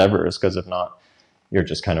these endeavors, because if not, you're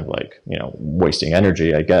just kind of like, wasting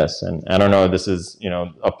energy, I guess. And I don't know if this is,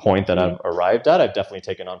 a point that mm, I've arrived at. I've definitely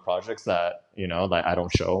taken on projects that, that I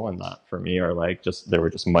don't show, and that for me are like they were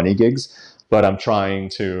just money gigs. But I'm trying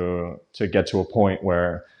to get to a point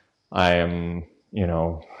where I am,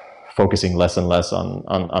 focusing less and less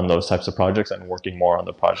on those types of projects, and working more on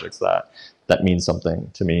the projects that mean something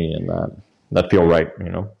to me, and that feel right.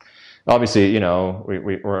 Obviously,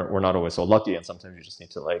 we're not always so lucky, and sometimes you just need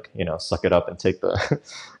to like, suck it up and take the,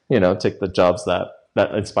 take the jobs that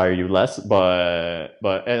inspire you less. But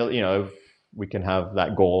if we can have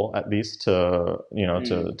that goal at least to, mm.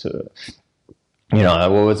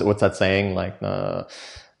 what's that saying? Like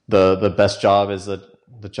the best job is the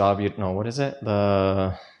job you know, what is it?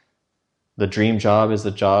 The dream job is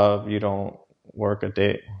the job you don't work a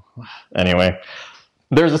day. Anyway,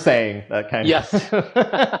 there's a saying that kind Yes. of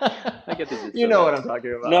I get the gist you of know it. what I'm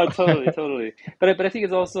talking No, about. totally. But I think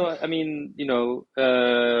it's also, I mean, you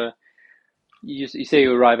say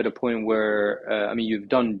you arrive at a point where, I mean, you've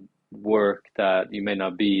done work that you may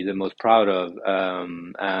not be the most proud of,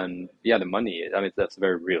 and yeah, the money. I mean, that's a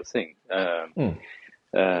very real thing. Hmm,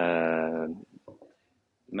 Uh,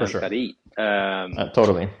 for Man's sure. gotta eat.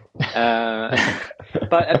 Totally. Uh,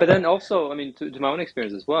 but then also, I mean, to my own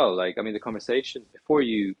experience as well. Like, I mean, the conversation before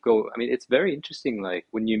you go. I mean, it's very interesting. Like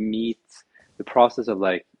when you meet, the process of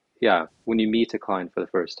like, yeah, when you meet a client for the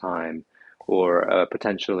first time or a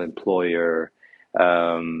potential employer,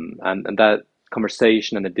 and that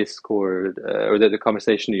conversation and the discord, or the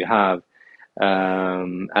conversation you have,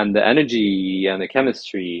 and the energy and the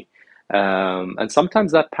chemistry. And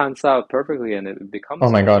sometimes that pans out perfectly and it Oh becomes a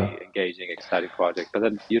my God. really engaging, exciting project. But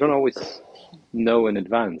then you don't always know in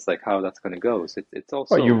advance like how that's going to go. So it's Well,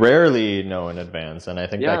 you also, rarely know in advance, and I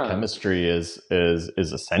think that yeah. chemistry is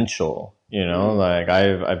essential. You know, Mm, like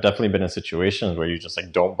I've definitely been in situations where you just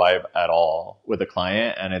like don't vibe at all with a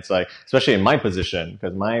client, and it's like, especially in my position,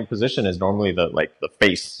 because my position is normally the like the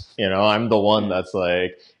face. You know, I'm the one mm, that's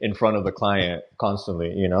like in front of the client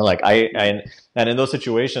constantly. You know, like I and in those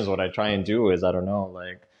situations, what I try and do is I don't know,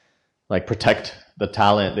 like protect the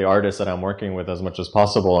talent, the artists that I'm working with as much as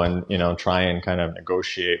possible, and try and kind of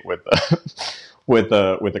negotiate with the with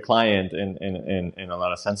the client in a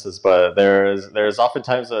lot of senses. But there's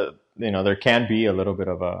oftentimes there can be a little bit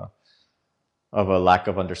of a lack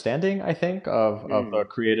of understanding, I think, of the mm,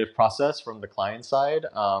 creative process from the client side.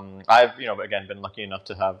 I've again been lucky enough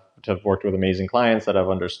to have worked with amazing clients that have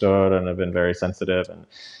understood and have been very sensitive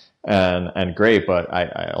and great. But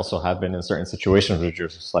I also have been in certain situations which are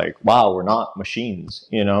just like, wow, we're not machines.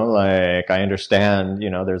 Like I understand,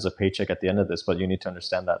 there's a paycheck at the end of this, but you need to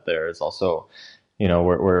understand that there is also,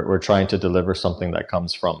 we're trying to deliver something that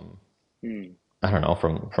comes from, mm. I don't know,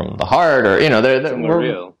 from the heart, or Somewhere we're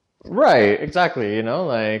real. right, exactly.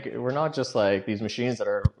 Like we're not just like these machines that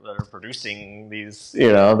are producing these,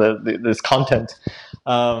 this content.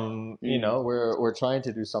 Mm, We're trying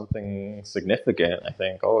to do something significant, I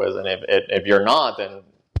think, always. And if you're not, then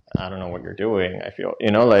I don't know what you're doing. I feel,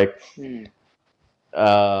 like, mm.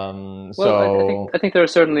 Well, so. I think there are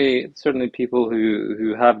certainly people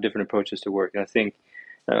who have different approaches to work, and I think,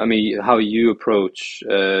 I mean, how you approach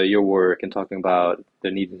your work and talking about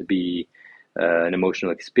there needing to be an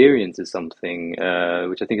emotional experience is something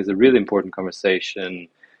which I think is a really important conversation,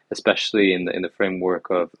 especially in the framework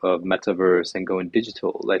of metaverse and going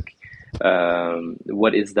digital. Like,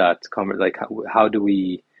 what is that? Like, how do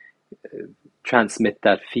we transmit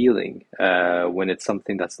that feeling when it's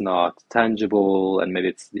something that's not tangible and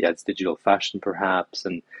maybe it's digital fashion perhaps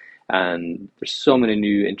and there's so many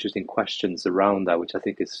new interesting questions around that which I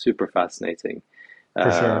think is super fascinating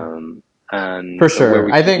For sure. um, For and where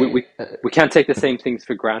sure. I think, we can't take the same things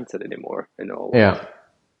for granted anymore in all yeah. ways.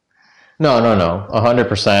 No, no, no,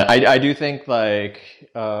 100%. I do think like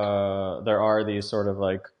there are these sort of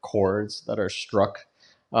like chords that are struck,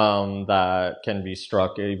 that can be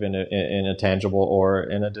struck even in a tangible or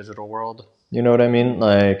in a digital world. You know what I mean? Mm,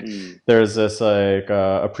 Like mm, there's this like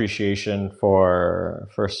appreciation for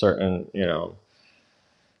certain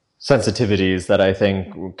sensitivities that I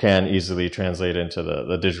think can easily translate into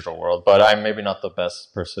the digital world. But I'm maybe not the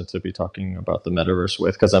best person to be talking about the metaverse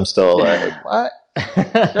with because I'm still like, mm. what?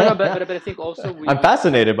 No, no, but I think also I'm we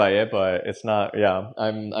fascinated by it, but it's not. Yeah,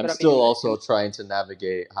 I'm but I still mean also trying to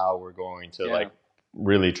navigate how we're going to yeah. like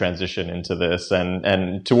really transition into this,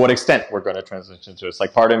 and to what extent we're going to transition to this.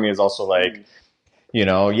 Like, part of me is also like,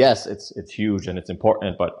 Mm, yes, it's huge and it's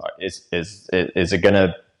important, but is it going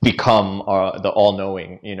to become the all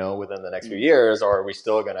knowing, within the next few mm, years, or are we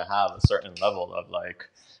still going to have a certain level of like,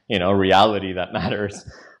 reality that matters?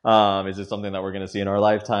 Is it something that we're going to see in our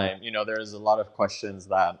lifetime? There's a lot of questions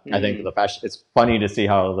that I think mm. it's funny to see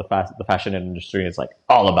how the fashion industry is like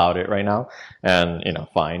all about it right now, and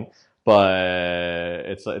fine, but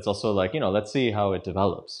it's also like, let's see how it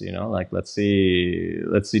develops, like let's see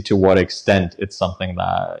to what extent it's something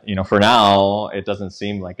that, for now it doesn't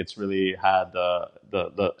seem like it's really had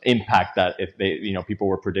the impact that if they, people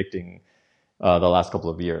were predicting the last couple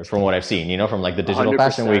of years, from what I've seen, from like the digital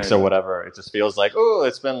fashion weeks or 100%. whatever. It just feels like, oh,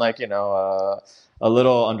 it's been like, a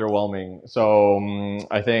little underwhelming. So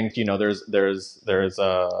I think, there's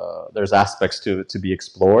aspects to be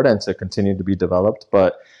explored and to continue to be developed,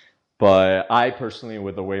 but I personally,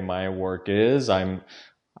 with the way my work is, I'm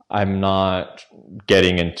not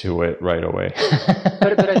getting into it right away.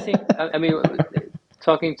 But I think I mean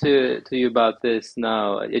talking to you about this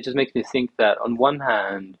now, it just makes me think that on one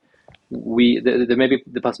hand, there may be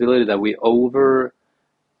the possibility that we over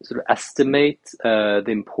sort of estimate the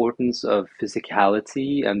importance of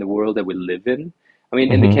physicality and the world that we live in. I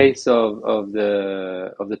mean, in the Hmm. case of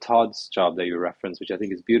the Todd's job that you referenced, which I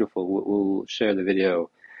think is beautiful, we'll share the video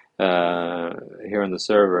here on the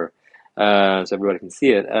server so everybody can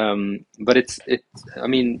see it. But it's I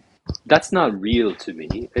mean that's not real to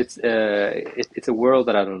me. It's a world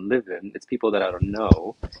that I don't live in. It's people that I don't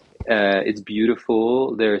know. It's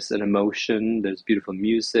beautiful. There's an emotion. There's beautiful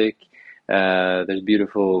music. There's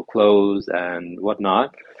beautiful clothes and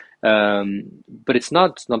whatnot. But it's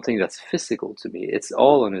not something that's physical to me. It's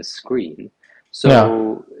all on a screen. Yeah.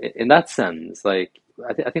 So in that sense, like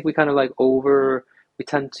I think we kind of like we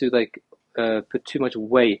tend to like put too much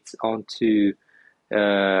weight onto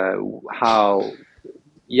how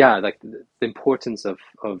yeah, like the importance of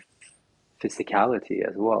physicality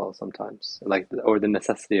as well sometimes, like or the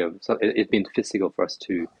necessity of it being physical for us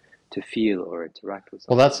to feel or interact with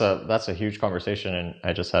Well, something. that's a huge conversation, and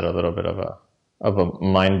I just had a little bit of a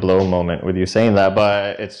mind blow moment with you saying that.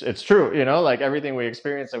 But it's true, you know, like everything we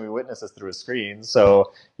experience and we witness is through a screen.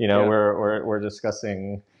 So you know, Yeah. we're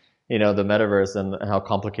discussing, you know, the metaverse and how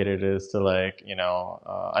complicated it is to like, you know,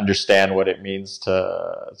 understand what it means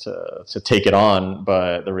to take it on.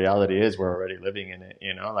 But the reality is we're already living in it.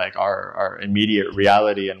 You know, like our immediate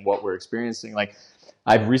reality and what we're experiencing, like.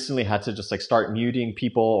 I've recently had to just like start muting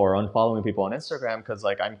people or unfollowing people on Instagram because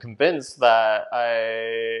like I'm convinced that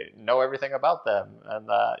I know everything about them and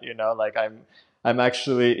that, you know, like I'm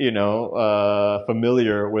actually, you know,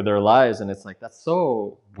 familiar with their lives, and it's like that's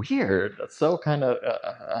so weird. That's so kind of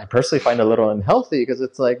I personally find a little unhealthy because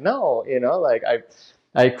it's like no, you know, like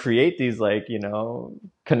I create these like, you know,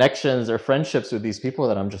 connections or friendships with these people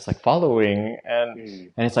that I'm just like following,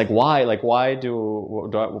 Mm. and it's like why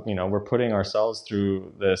you know, we're putting ourselves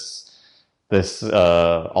through this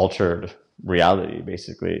altered reality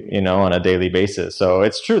basically, you know, on a daily basis. So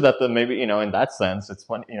it's true that the maybe, you know, in that sense it's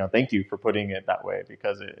fun, you know, thank you for putting it that way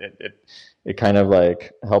because it kind of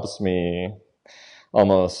like helps me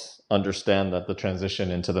almost understand that the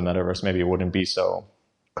transition into the metaverse maybe wouldn't be so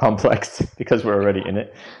complex because we're already in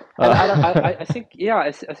it. And I think, yeah,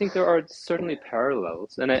 I think there are certainly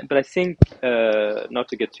parallels, but I think not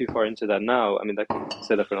to get too far into that now. I mean, that can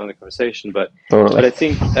set up another conversation, but Totally. I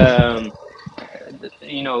think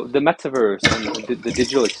you know, the metaverse and the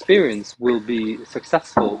digital experience will be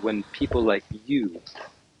successful when people like you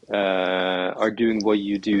are doing what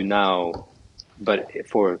you do now, but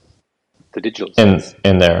for the digital space.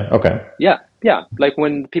 In there, okay. Yeah, yeah. Like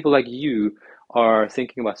when people like you are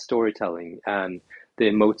thinking about storytelling and the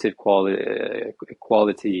emotive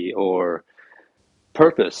quality or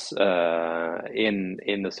purpose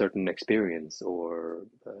in a certain experience or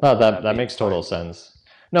No, that that being makes total defined. sense.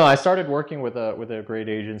 No, I started working with a great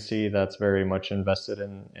agency that's very much invested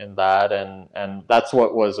in that, and that's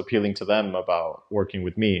what was appealing to them about working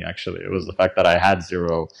with me. Actually, it was the fact that I had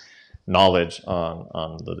zero knowledge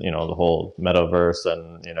on the, you know, the whole metaverse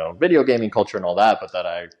and, you know, video gaming culture and all that, but that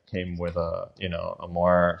I came with a, you know, a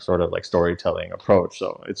more sort of like storytelling approach.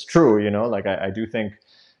 So it's true, you know, like I do think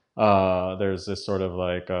there's this sort of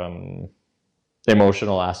like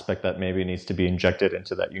emotional aspect that maybe needs to be injected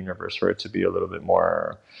into that universe for it to be a little bit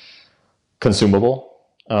more consumable,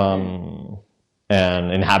 Mm.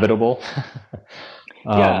 and inhabitable.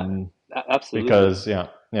 Yeah, um, absolutely. because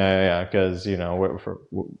because, you know,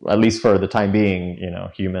 at least for the time being, you know,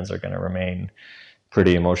 humans are going to remain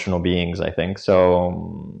pretty emotional beings, I think.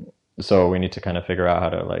 So we need to kind of figure out how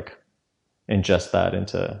to like ingest that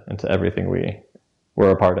into everything we're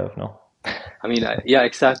a part of. No. I mean, yeah,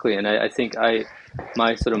 exactly. And I think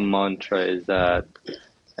my sort of mantra is that,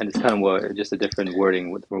 and it's kind of what just a different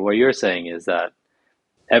wording with what you're saying is that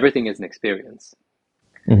everything is an experience.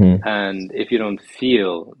 Mm-hmm. And if you don't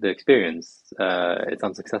feel the experience, it's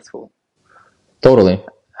unsuccessful. Totally.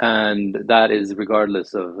 And that is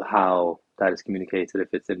regardless of how that is communicated,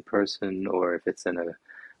 if it's in person or if it's in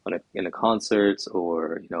a concert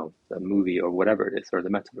or you know a movie or whatever it is or the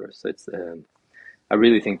metaverse. So it's I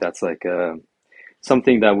really think that's like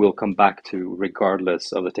something that we'll come back to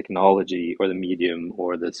regardless of the technology or the medium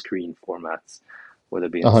or the screen formats, whether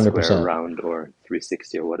it be in square, 100%. round, or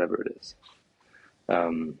 360 or whatever it is.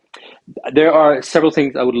 Um, there are several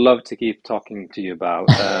things I would love to keep talking to you about.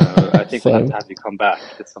 I think we'll have to Same. have you come back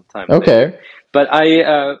at some time later. Okay. But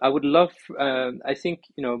I would love. I think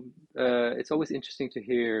you know. It's always interesting to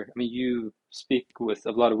hear. I mean, you speak with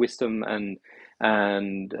a lot of wisdom and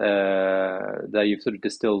that you've sort of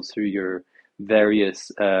distilled through your various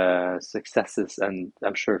successes and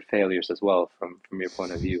I'm sure failures as well from your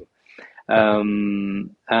point of view. I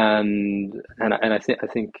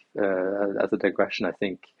think as a digression, I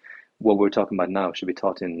think what we're talking about now should be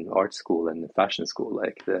taught in art school and fashion school,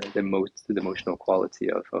 like the emotional quality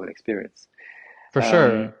of an experience. For Um,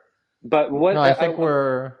 sure. but what No, I think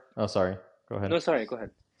we're. Oh, sorry. Go ahead. no, sorry, go ahead.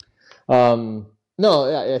 Um, no,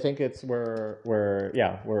 yeah, I think it's we're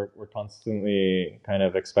constantly kind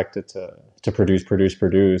of expected to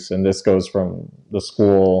produce, and this goes from the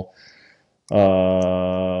school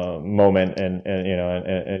moment and you know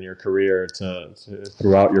and your career to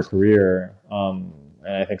throughout your career. And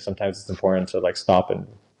I think sometimes it's important to like stop and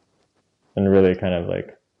really kind of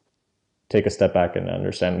like take a step back and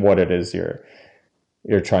understand what it is you're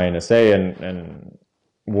trying to say and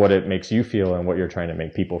what it makes you feel and what you're trying to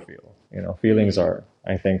make people feel. You know, feelings Mm, are,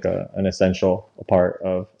 I think, an essential part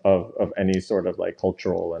of any sort of like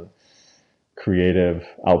cultural creative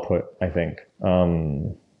output, I think.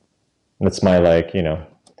 That's my, like,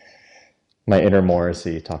 my inner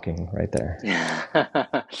Morrissey talking right there.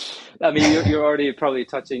 I mean, you're already probably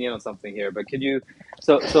touching in on something here, but could you?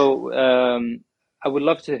 I would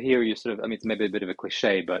love to hear you sort of. I mean, it's maybe a bit of a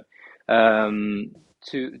cliche, but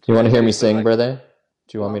You want to hear to me sort of sing, like, brother?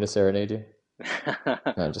 Do you want me to well, serenade you? No,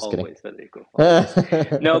 I'm just kidding. always, Federico,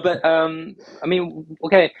 always. No, but I mean,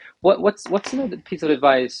 okay. What's another piece of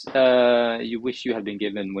advice you wish you had been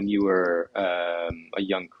given when you were a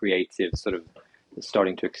young creative, sort of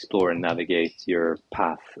starting to explore and navigate your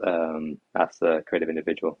path as a creative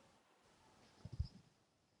individual?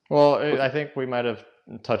 Well, What- I think we might have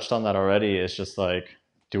touched on that already. It's just like,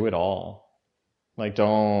 do it all. Like,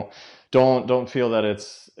 don't feel that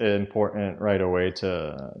it's important right away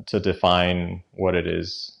to define what it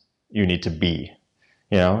is you need to be.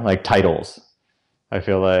 Like titles. I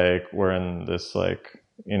feel like we're in this, like,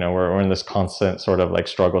 we're in this constant sort of like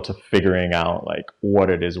struggle to figuring out like what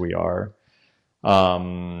it is we are.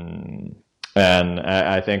 Um, and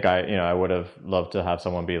I think I would have loved to have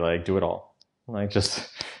someone be like, do it all. Like, just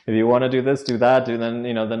if you want to do this, do that, do then,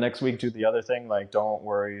 the next week do the other thing. Like, don't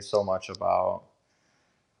worry so much about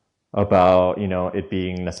it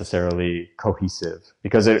being necessarily cohesive,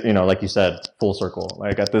 because it, like you said, full circle,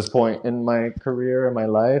 like at this point in my career, in my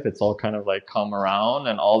life, it's all kind of like come around,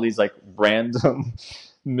 and all these like random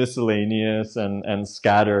miscellaneous and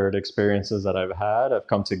scattered experiences that I've had have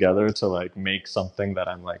come together to like make something that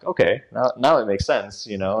I'm like, okay, now it makes sense,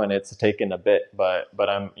 and it's taken a bit, but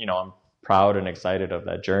I'm proud and excited of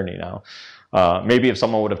that journey now. Maybe if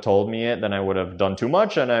someone would have told me it, then I would have done too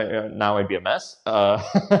much, and now I'd be a mess.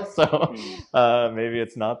 So Mm, maybe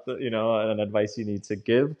it's not an advice you need to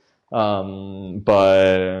give.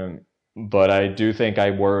 But I do think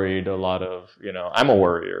I worried a lot of, I'm a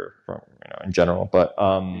worrier from, in general, but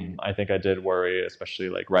mm, I think I did worry, especially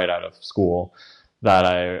like right out of school, that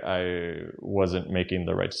I wasn't making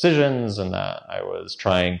the right decisions, and that I was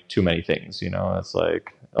trying too many things. It's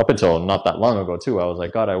like, up until not that long ago too, I was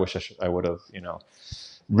like, God, I wish I would have,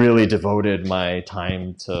 really devoted my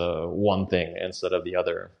time to one thing instead of the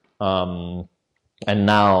other. And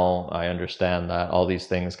now I understand that all these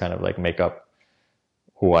things kind of like make up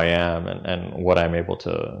who I am, and what I'm able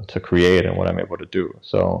to create, and what I'm able to do.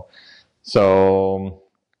 So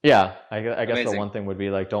yeah, I guess the amazing. one thing would be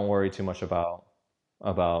like, don't worry too much about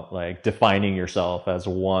like defining yourself as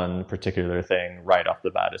one particular thing right off the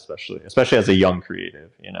bat, especially as a young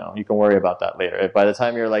creative. You can worry about that later. If by the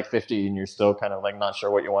time you're like 50 and you're still kind of like not sure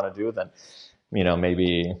what you want to do, then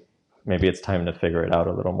maybe it's time to figure it out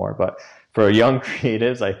a little more. But for young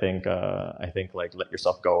creatives, I think like, let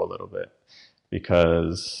yourself go a little bit,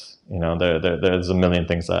 because there's a million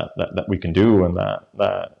things that we can do, and that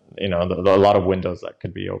there are a lot of windows that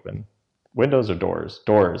could be open. Windows or doors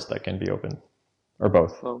that can be open, or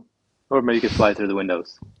both. Well, or maybe you could fly through the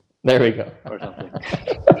windows There we go. or something.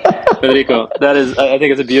 Federico, that is, I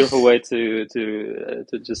think it's a beautiful way to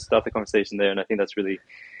just start the conversation there, and I think that's really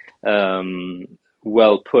um,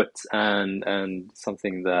 well put, and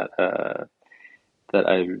something that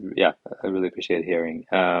yeah, I really appreciate hearing.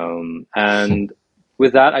 And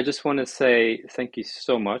with that, I just want to say thank you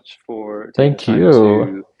so much for taking the Thank time you.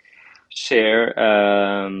 to share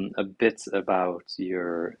a bit about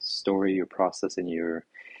your story, your process, and your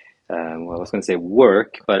well, I was going to say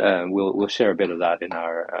work, but we'll share a bit of that in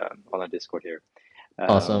our on our Discord here.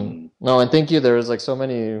 Awesome. Um, No, and thank you. There was like so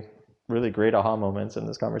many really great aha moments in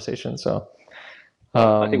this conversation. So,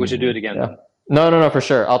 well, I think we should do it again yeah. then. No, for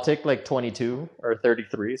sure. I'll take like 22 or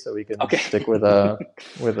 33, so we can Okay. stick with a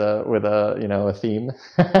theme.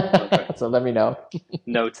 Perfect. So let me know.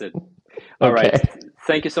 Noted. All right. Okay.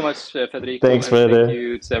 Thank you so much, Federico, Thanks and for thank the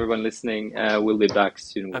you to everyone listening. We'll be back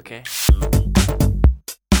soon with more. Okay.